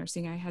travel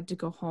nursing, I had to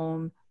go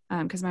home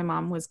because my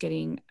mom was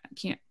getting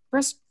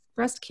breast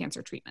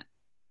cancer treatment.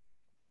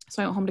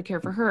 So I went home to care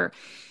for her.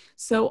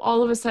 So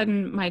all of a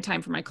sudden, my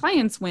time for my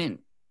clients went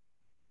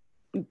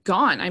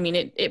gone. I mean,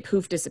 it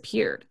poof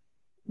disappeared,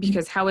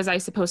 because how was I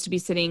supposed to be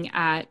sitting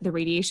at the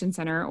radiation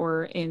center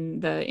or in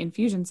the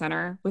infusion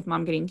center with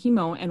mom getting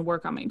chemo and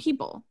work on my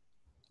people,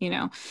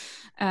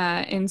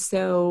 and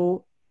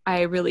so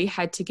I really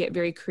had to get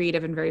very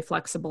creative and very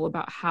flexible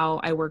about how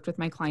I worked with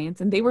my clients.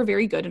 And they were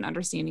very good in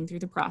understanding through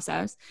the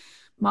process.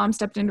 Mom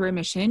stepped into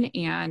remission,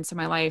 and so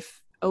my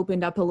life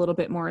opened up a little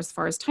bit more as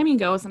far as timing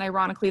goes. And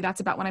ironically, that's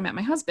about when I met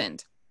my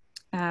husband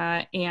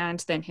and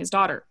then his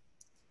daughter.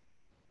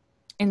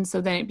 And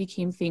so then it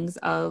became things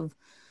of,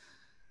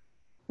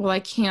 well, I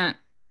could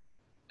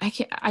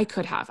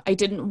have. I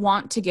didn't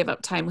want to give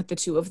up time with the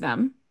two of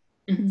them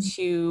Mhm.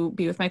 to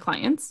be with my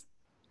clients,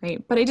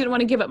 right? But I didn't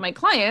want to give up my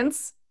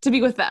clients to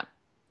be with them,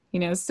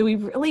 so we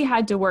really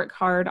had to work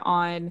hard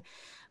on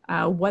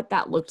what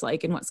that looked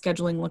like and what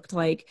scheduling looked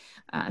like.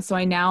 So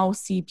I now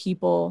see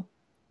people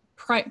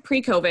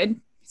pre-COVID,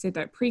 say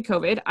that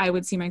pre-COVID, I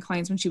would see my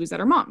clients when she was at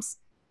her mom's,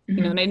 and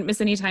I Mhm. didn't miss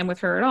any time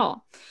with her at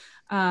all.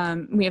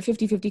 We have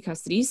 50-50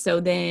 custody. So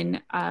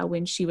then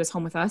when she was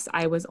home with us,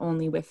 I was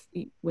only with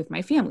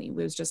my family. It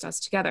was just us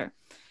together.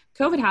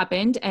 COVID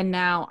happened, and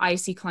now I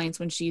see clients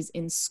when she's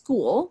in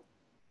school,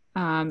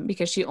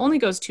 because she only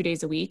goes 2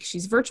 days a week.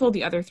 She's virtual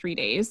the other 3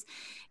 days,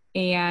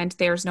 and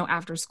there's no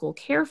after school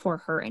care for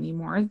her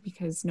anymore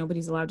because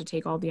nobody's allowed to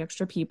take all the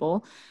extra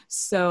people.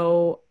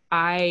 So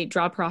I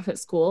drop her off at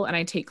school and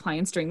I take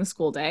clients during the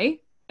school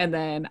day, and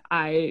then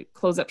I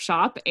close up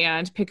shop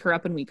and pick her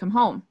up and we come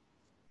home.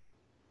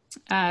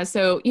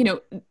 So,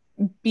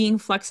 being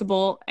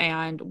flexible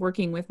and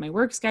working with my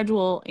work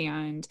schedule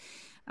and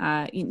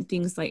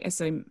things like,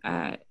 so I'm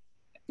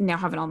now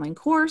have an online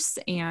course,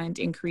 and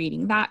in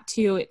creating that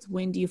too, it's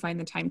when do you find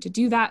the time to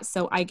do that?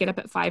 So I get up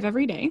at 5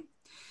 every day.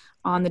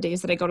 On the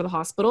days that I go to the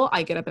hospital,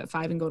 I get up at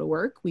 5 and go to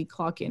work. We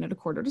clock in at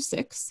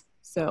 5:45.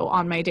 So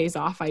on my days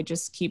off, I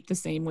just keep the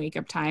same wake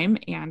up time,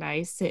 and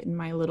I sit in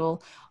my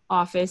little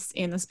office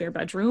in the spare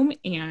bedroom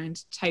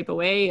and type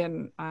away.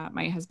 And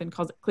my husband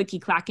calls it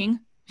clicky clacking.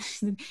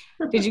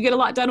 Did you get a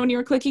lot done when you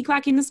were clicky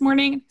clacking this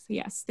morning? So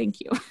yes, thank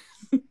you.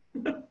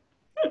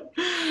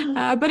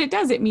 But it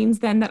does. It means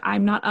then that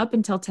I'm not up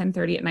until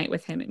 10:30 at night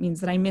with him. It means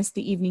that I miss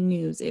the evening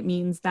news. It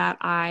means that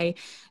I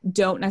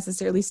don't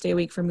necessarily stay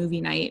awake for movie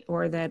night,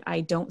 or that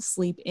I don't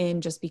sleep in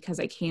just because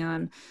I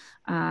can.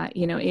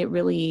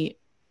 You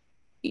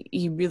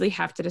really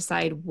have to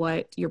decide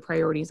what your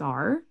priorities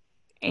are,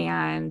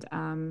 and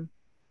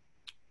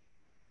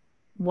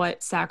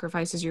what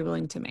sacrifices you're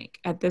willing to make.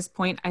 At this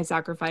point, I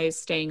sacrifice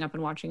staying up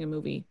and watching a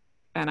movie,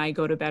 and I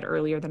go to bed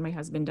earlier than my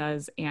husband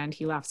does, and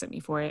he laughs at me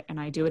for it, and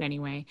I do it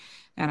anyway.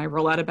 And I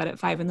roll out of bed at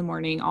 5 in the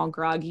morning, all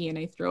groggy, and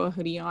I throw a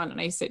hoodie on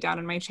and I sit down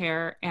in my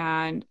chair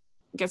and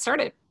get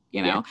started,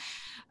 you Yeah. know?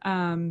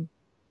 Um,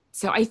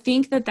 so I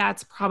think that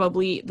that's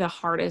probably the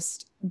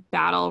hardest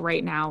battle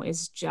right now,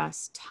 is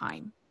just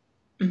time.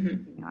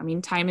 Mhm. I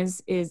mean, time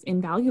is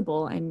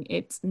invaluable, and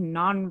it's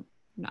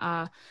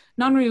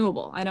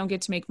non-renewable. I don't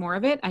get to make more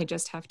of it. I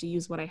just have to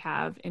use what I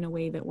have in a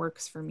way that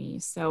works for me.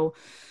 So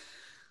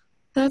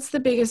that's the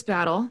biggest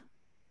battle.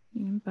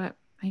 But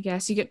I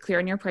guess you get clear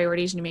on your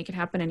priorities and you make it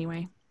happen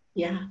anyway.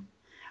 Yeah.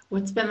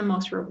 What's been the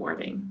most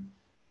rewarding?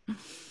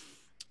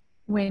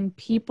 When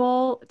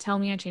people tell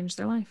me I changed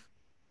their life,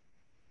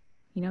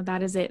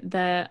 that is it.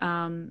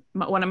 One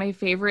of my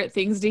favorite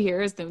things to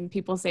hear is when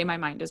people say my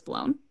mind is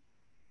blown.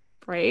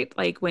 Right?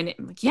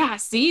 Yeah,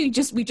 see,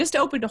 we just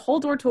opened a whole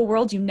door to a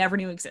world you never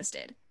knew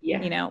existed.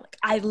 Yeah.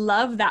 I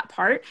love that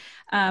part.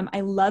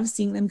 I love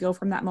seeing them go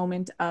from that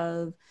moment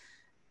of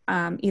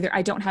either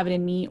I don't have it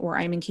in me, or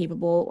I'm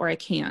incapable, or I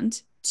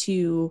can't,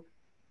 to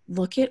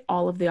look at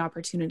all of the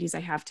opportunities I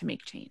have to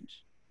make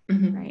change.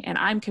 Mhm. Right? And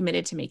I'm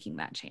committed to making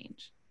that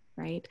change.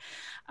 Right?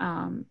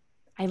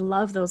 I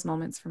love those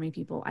moments for my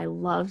people. I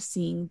love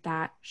seeing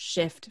that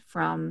shift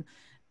from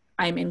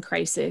I'm in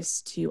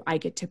crisis to I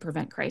get to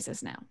prevent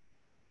crisis now.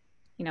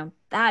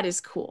 That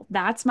is cool.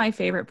 That's my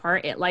favorite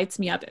part. It lights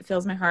me up. It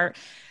fills my heart.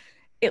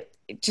 It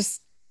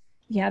just,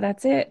 yeah,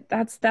 that's it.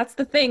 That's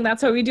the thing.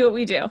 That's why we do what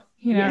we do.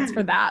 Yeah. It's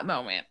for that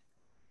moment.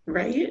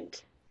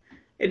 Right?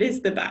 It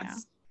is the Yeah,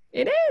 best.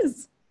 it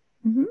is.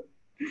 Mm-hmm.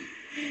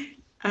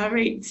 All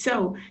right.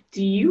 So,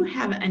 do you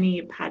have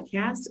any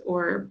podcasts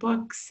or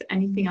books,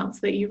 anything else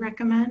that you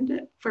recommend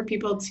for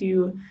people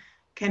to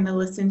kind of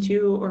listen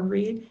to or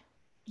read?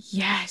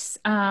 Yes.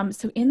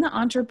 So in the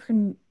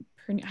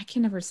I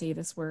can never say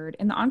this word,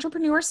 in the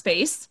entrepreneur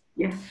space,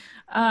 Yeah.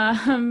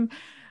 um,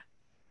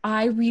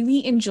 I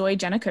really enjoy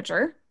Jenna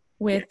Kutcher Yeah.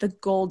 with the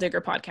Goal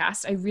Digger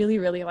podcast. I really,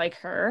 really like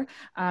her.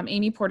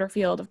 Amy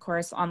Porterfield, of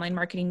course, Online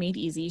Marketing Made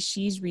Easy.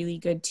 She's really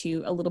good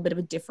too, a little bit of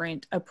a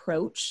different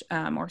approach,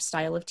 or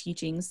style of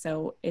teaching.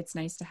 So it's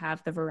nice to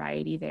have the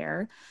variety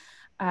there.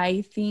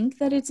 I think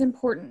that it's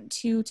important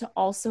to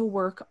also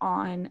work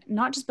on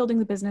not just building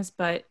the business,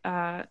 but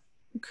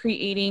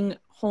creating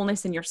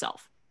wholeness in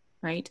yourself,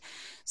 right?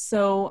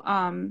 So,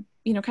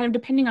 kind of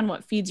depending on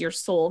what feeds your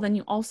soul, then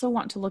you also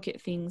want to look at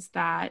things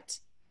that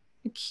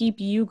keep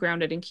you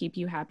grounded and keep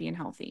you happy and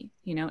healthy.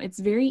 It's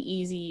very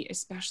easy,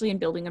 especially in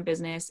building a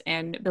business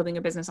and building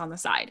a business on the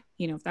side.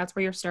 If that's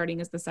where you're starting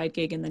as the side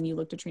gig and then you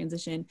look to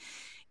transition,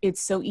 it's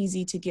so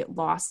easy to get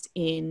lost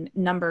in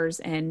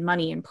numbers and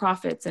money and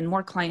profits and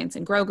more clients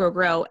and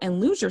grow and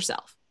lose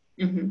yourself,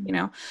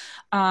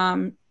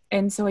 Mm-hmm.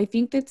 And so I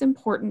think that's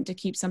important to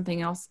keep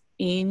something else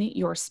in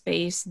your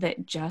space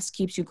that just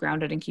keeps you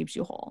grounded and keeps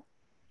you whole.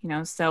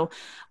 So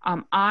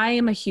I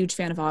am a huge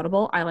fan of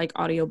Audible. I like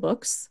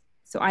audiobooks.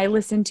 So I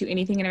listen to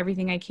anything and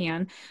everything I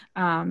can.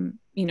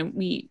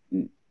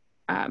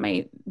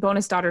 my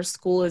bonus daughter's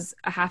school is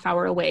a half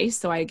hour away.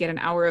 So I get an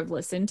hour of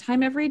listen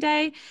time every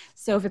day.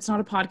 So if it's not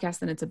a podcast,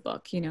 then it's a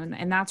book, you know,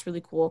 and that's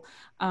really cool.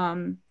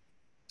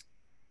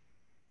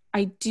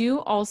 I do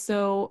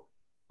also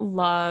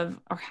love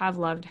or have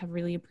loved, have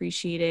really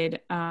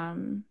appreciated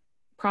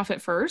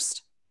Profit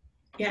First.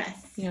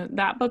 Yes. You know,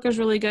 that book is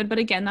really good, but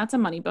again, that's a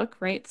money book,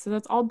 right? So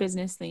that's all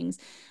business things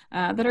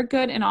that are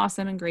good and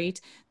awesome and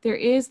great.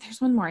 There's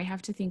one more, I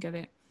have to think of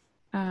it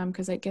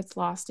because it gets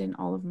lost in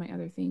all of my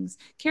other things.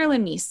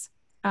 Carolyn Meese.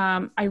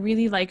 I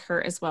really like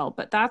her as well,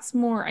 but that's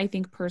more, I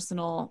think,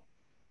 personal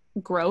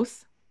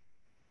growth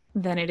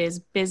than it is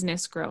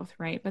business growth,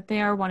 right? But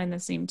they are one and the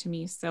same to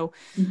me. So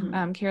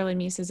Carolyn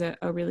Meese is a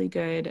really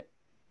good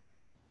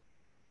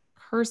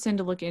person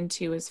to look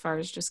into as far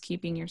as just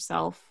keeping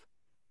yourself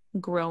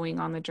growing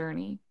on the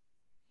journey,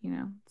 you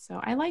know. So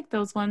I like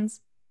those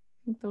ones. I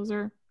think those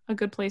are a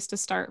good place to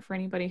start for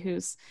anybody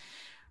who's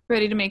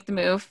ready to make the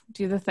move,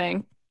 do the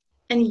thing.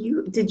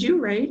 And did you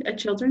write a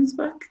children's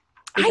book?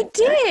 I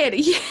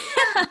did.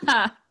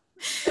 Yeah.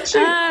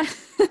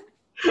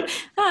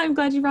 I'm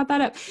glad you brought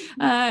that up.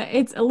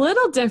 It's a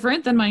little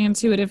different than my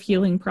intuitive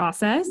healing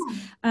process.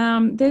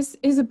 This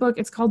is a book,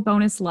 it's called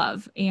Bonus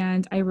Love,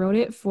 and I wrote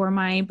it for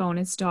my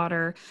bonus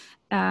daughter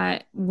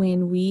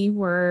when we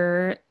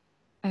were,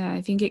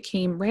 I think it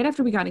came right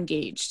after we got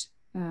engaged.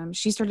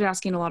 She started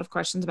asking a lot of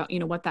questions about, you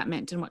know, what that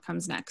meant and what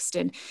comes next.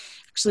 And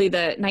actually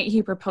the night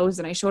he proposed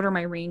and I showed her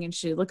my ring and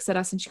she looks at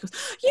us and she goes,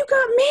 "You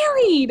got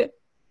married."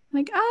 I'm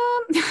like,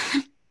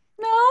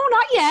 no,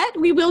 not yet.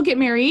 We will get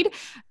married.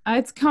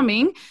 It's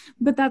coming,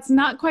 but that's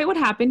not quite what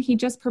happened. He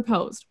just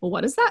proposed. Well,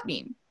 what does that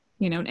mean?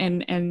 You know,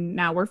 and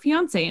now we're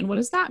fiancé, and what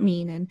does that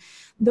mean? And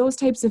those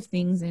types of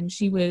things. And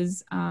she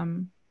was,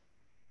 when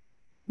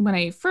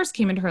I first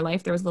came into her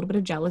life, there was a little bit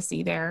of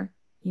jealousy there.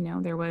 You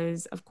know, there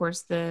was, of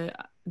course, the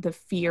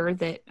fear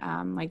that,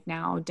 like,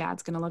 now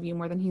dad's going to love you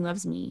more than he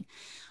loves me,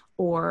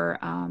 or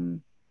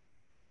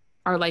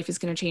our life is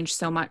going to change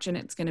so much and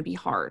it's going to be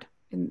hard.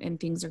 And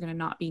things are going to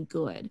not be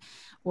good,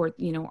 or,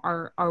 you know,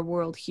 our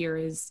world here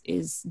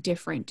is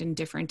different, and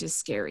different is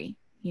scary,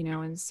 you know?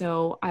 And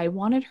so I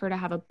wanted her to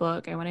have a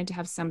book. I wanted to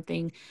have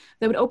something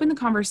that would open the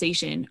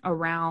conversation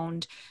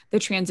around the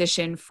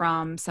transition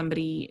from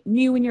somebody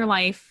new in your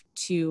life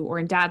to, or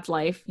in dad's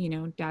life, you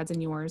know, dad's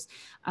and yours,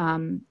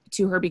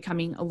 to her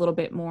becoming a little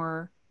bit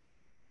more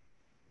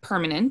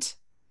permanent,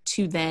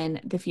 to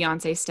then the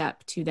fiance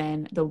step, to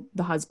then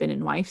the husband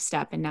and wife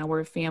step. And now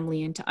we're a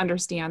family, and to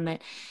understand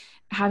that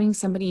having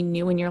somebody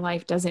new in your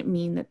life doesn't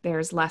mean that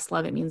there's less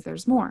love. It means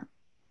there's more.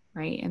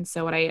 Right. And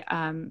so what I,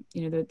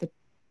 you know, the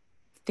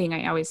thing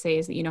I always say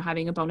is that, you know,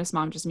 having a bonus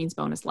mom just means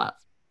bonus love,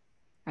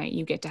 right?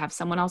 You get to have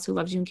someone else who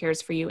loves you and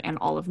cares for you, and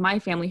all of my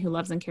family who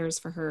loves and cares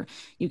for her.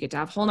 You get to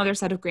have a whole nother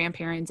set of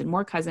grandparents and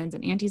more cousins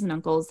and aunties and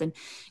uncles. And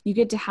you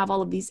get to have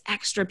all of these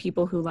extra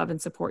people who love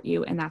and support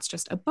you. And that's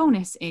just a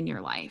bonus in your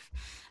life.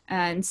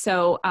 And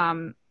so,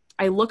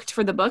 I looked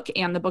for the book,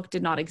 and the book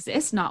did not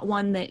exist. Not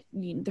one that,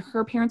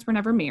 her parents were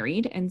never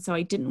married. And so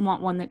I didn't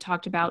want one that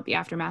talked about the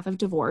aftermath of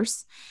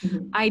divorce.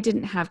 I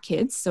didn't have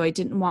kids, so I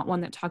didn't want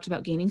one that talked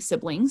about gaining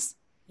siblings.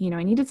 You know,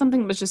 I needed something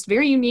that was just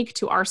very unique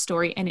to our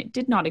story, and it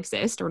did not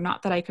exist, or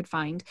not that I could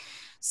find.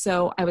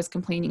 So I was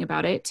complaining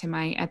about it to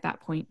my, at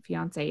that point,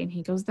 fiance, and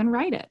he goes, "Then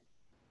write it."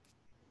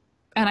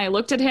 And I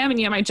looked at him, and,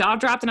 you know, my jaw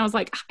dropped, and I was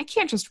like, "I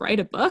can't just write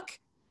a book."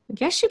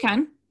 Like, "Yes, you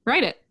can.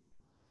 Write it."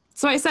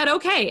 So I said,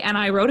 okay. And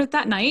I wrote it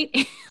that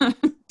night.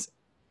 And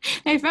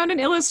I found an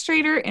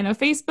illustrator in a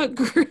Facebook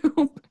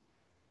group,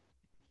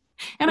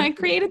 and I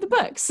created the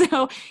book.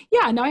 So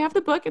yeah, now I have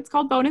the book. It's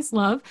called Bonus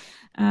Love.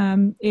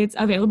 It's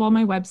available on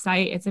my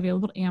website. It's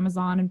available at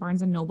Amazon and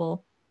Barnes and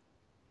Noble.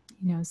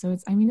 You know, so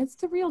it's, I mean, it's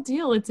the real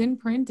deal. It's in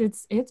print.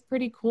 It's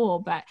pretty cool.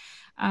 But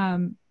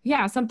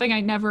yeah, something I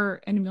never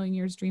in a million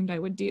years dreamed I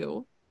would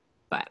do.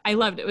 But I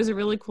loved it. It was a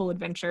really cool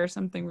adventure,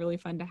 something really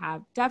fun to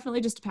have.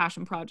 Definitely just a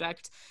passion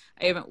project.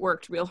 I haven't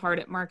worked real hard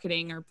at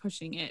marketing or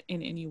pushing it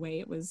in any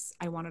way. It was,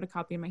 I wanted a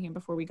copy in my hand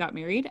before we got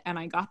married, and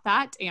I got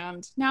that.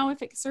 And now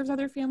if it serves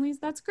other families,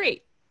 that's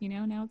great. You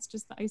know, now it's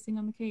just the icing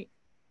on the cake.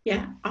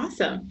 Yeah,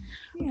 awesome.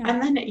 Yeah. And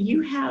then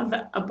you have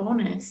a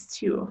bonus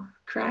too,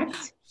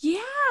 correct?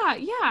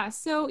 Yeah.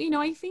 So, you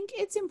know, I think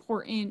it's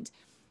important,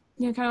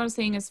 you know, kind of what I was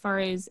saying as far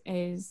as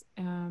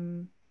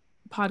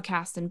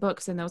podcasts and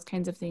books and those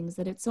kinds of things,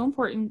 that it's so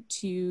important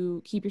to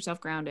keep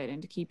yourself grounded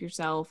and to keep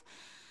yourself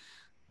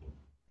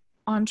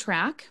on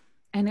track.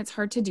 And it's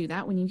hard to do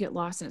that when you get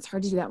lost, and it's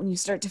hard to do that when you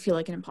start to feel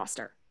like an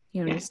imposter.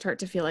 You know, you start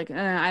to feel like,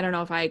 I don't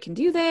know if I can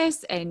do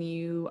this. And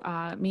you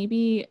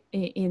maybe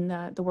in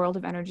the world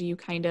of energy, you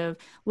kind of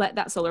let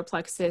that solar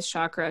plexus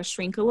chakra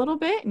shrink a little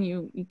bit, and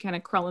you kind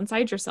of crawl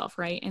inside yourself,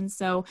 right? And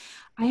so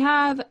I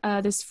have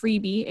this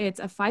freebie. It's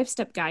a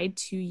 5-step guide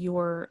to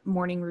your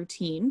morning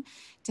routine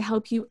to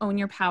help you own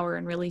your power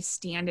and really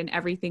stand in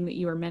everything that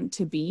you are meant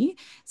to be,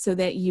 so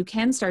that you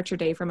can start your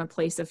day from a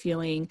place of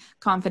feeling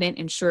confident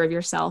and sure of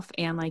yourself,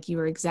 and like you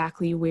are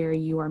exactly where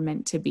you are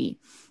meant to be.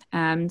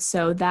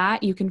 So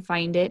that you can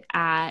find it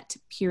at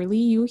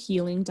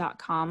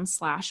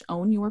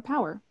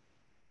purelyyouhealing.com/ownyourpower.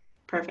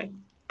 Perfect.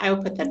 I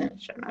will put that in the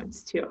show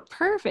notes too.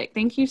 Perfect.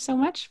 Thank you so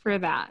much for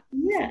that.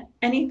 Yeah.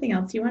 Anything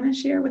else you want to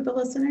share with the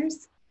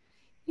listeners?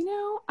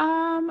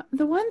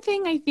 The one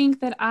thing I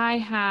think that I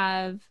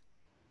have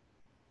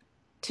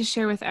to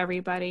share with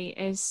everybody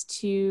is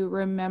to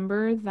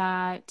remember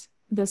that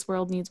this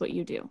world needs what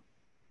you do,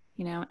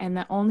 and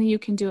that only you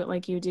can do it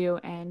like you do.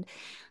 And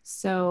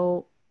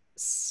so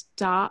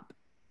stop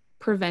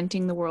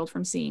preventing the world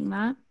from seeing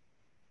that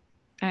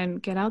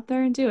and get out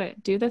there and do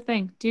it. Do the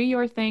thing, do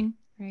your thing.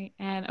 Right.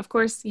 And of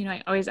course,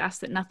 I always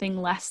ask that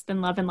nothing less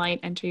than love and light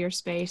enter your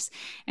space,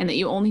 and that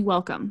you only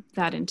welcome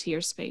that into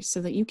your space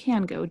so that you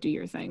can go do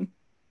your thing.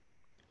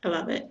 I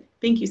love it.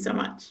 Thank you so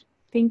much.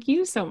 Thank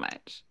you so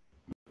much.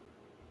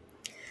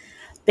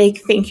 Big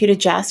thank you to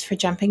Jess for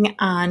jumping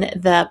on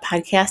the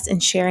podcast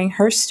and sharing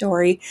her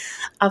story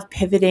of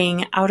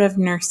pivoting out of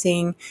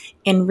nursing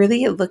and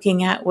really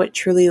looking at what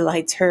truly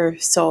lights her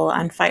soul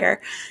on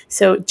fire.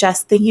 So,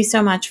 Jess, thank you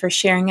so much for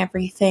sharing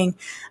everything.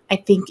 I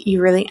think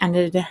you really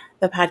ended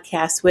the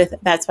podcast with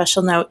that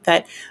special note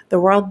that the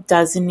world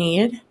does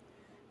need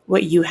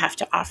what you have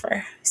to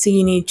offer. So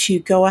you need to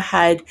go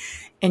ahead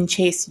and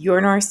chase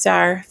your North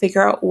Star,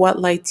 figure out what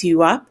lights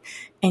you up,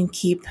 and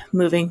keep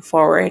moving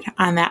forward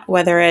on that,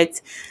 whether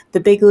it's the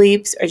big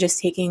leaps or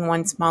just taking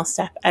one small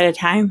step at a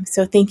time.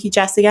 So thank you,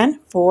 Jess, again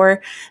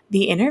for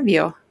the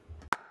interview.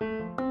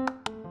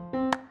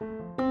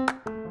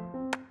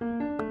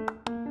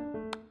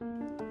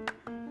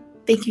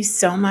 Thank you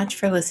so much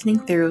for listening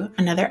through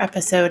another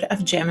episode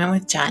of Jammin'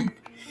 with Jen.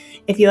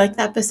 If you liked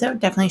the episode,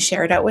 definitely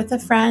share it out with a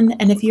friend.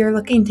 And if you're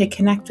looking to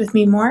connect with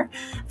me more,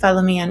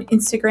 follow me on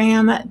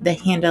Instagram. The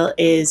handle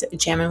is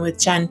Jammin' with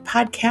Jen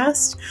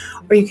Podcast,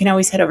 or you can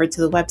always head over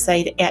to the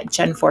website at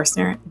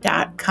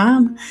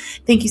jenforstner.com.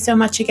 Thank you so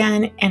much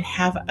again, and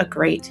have a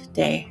great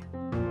day.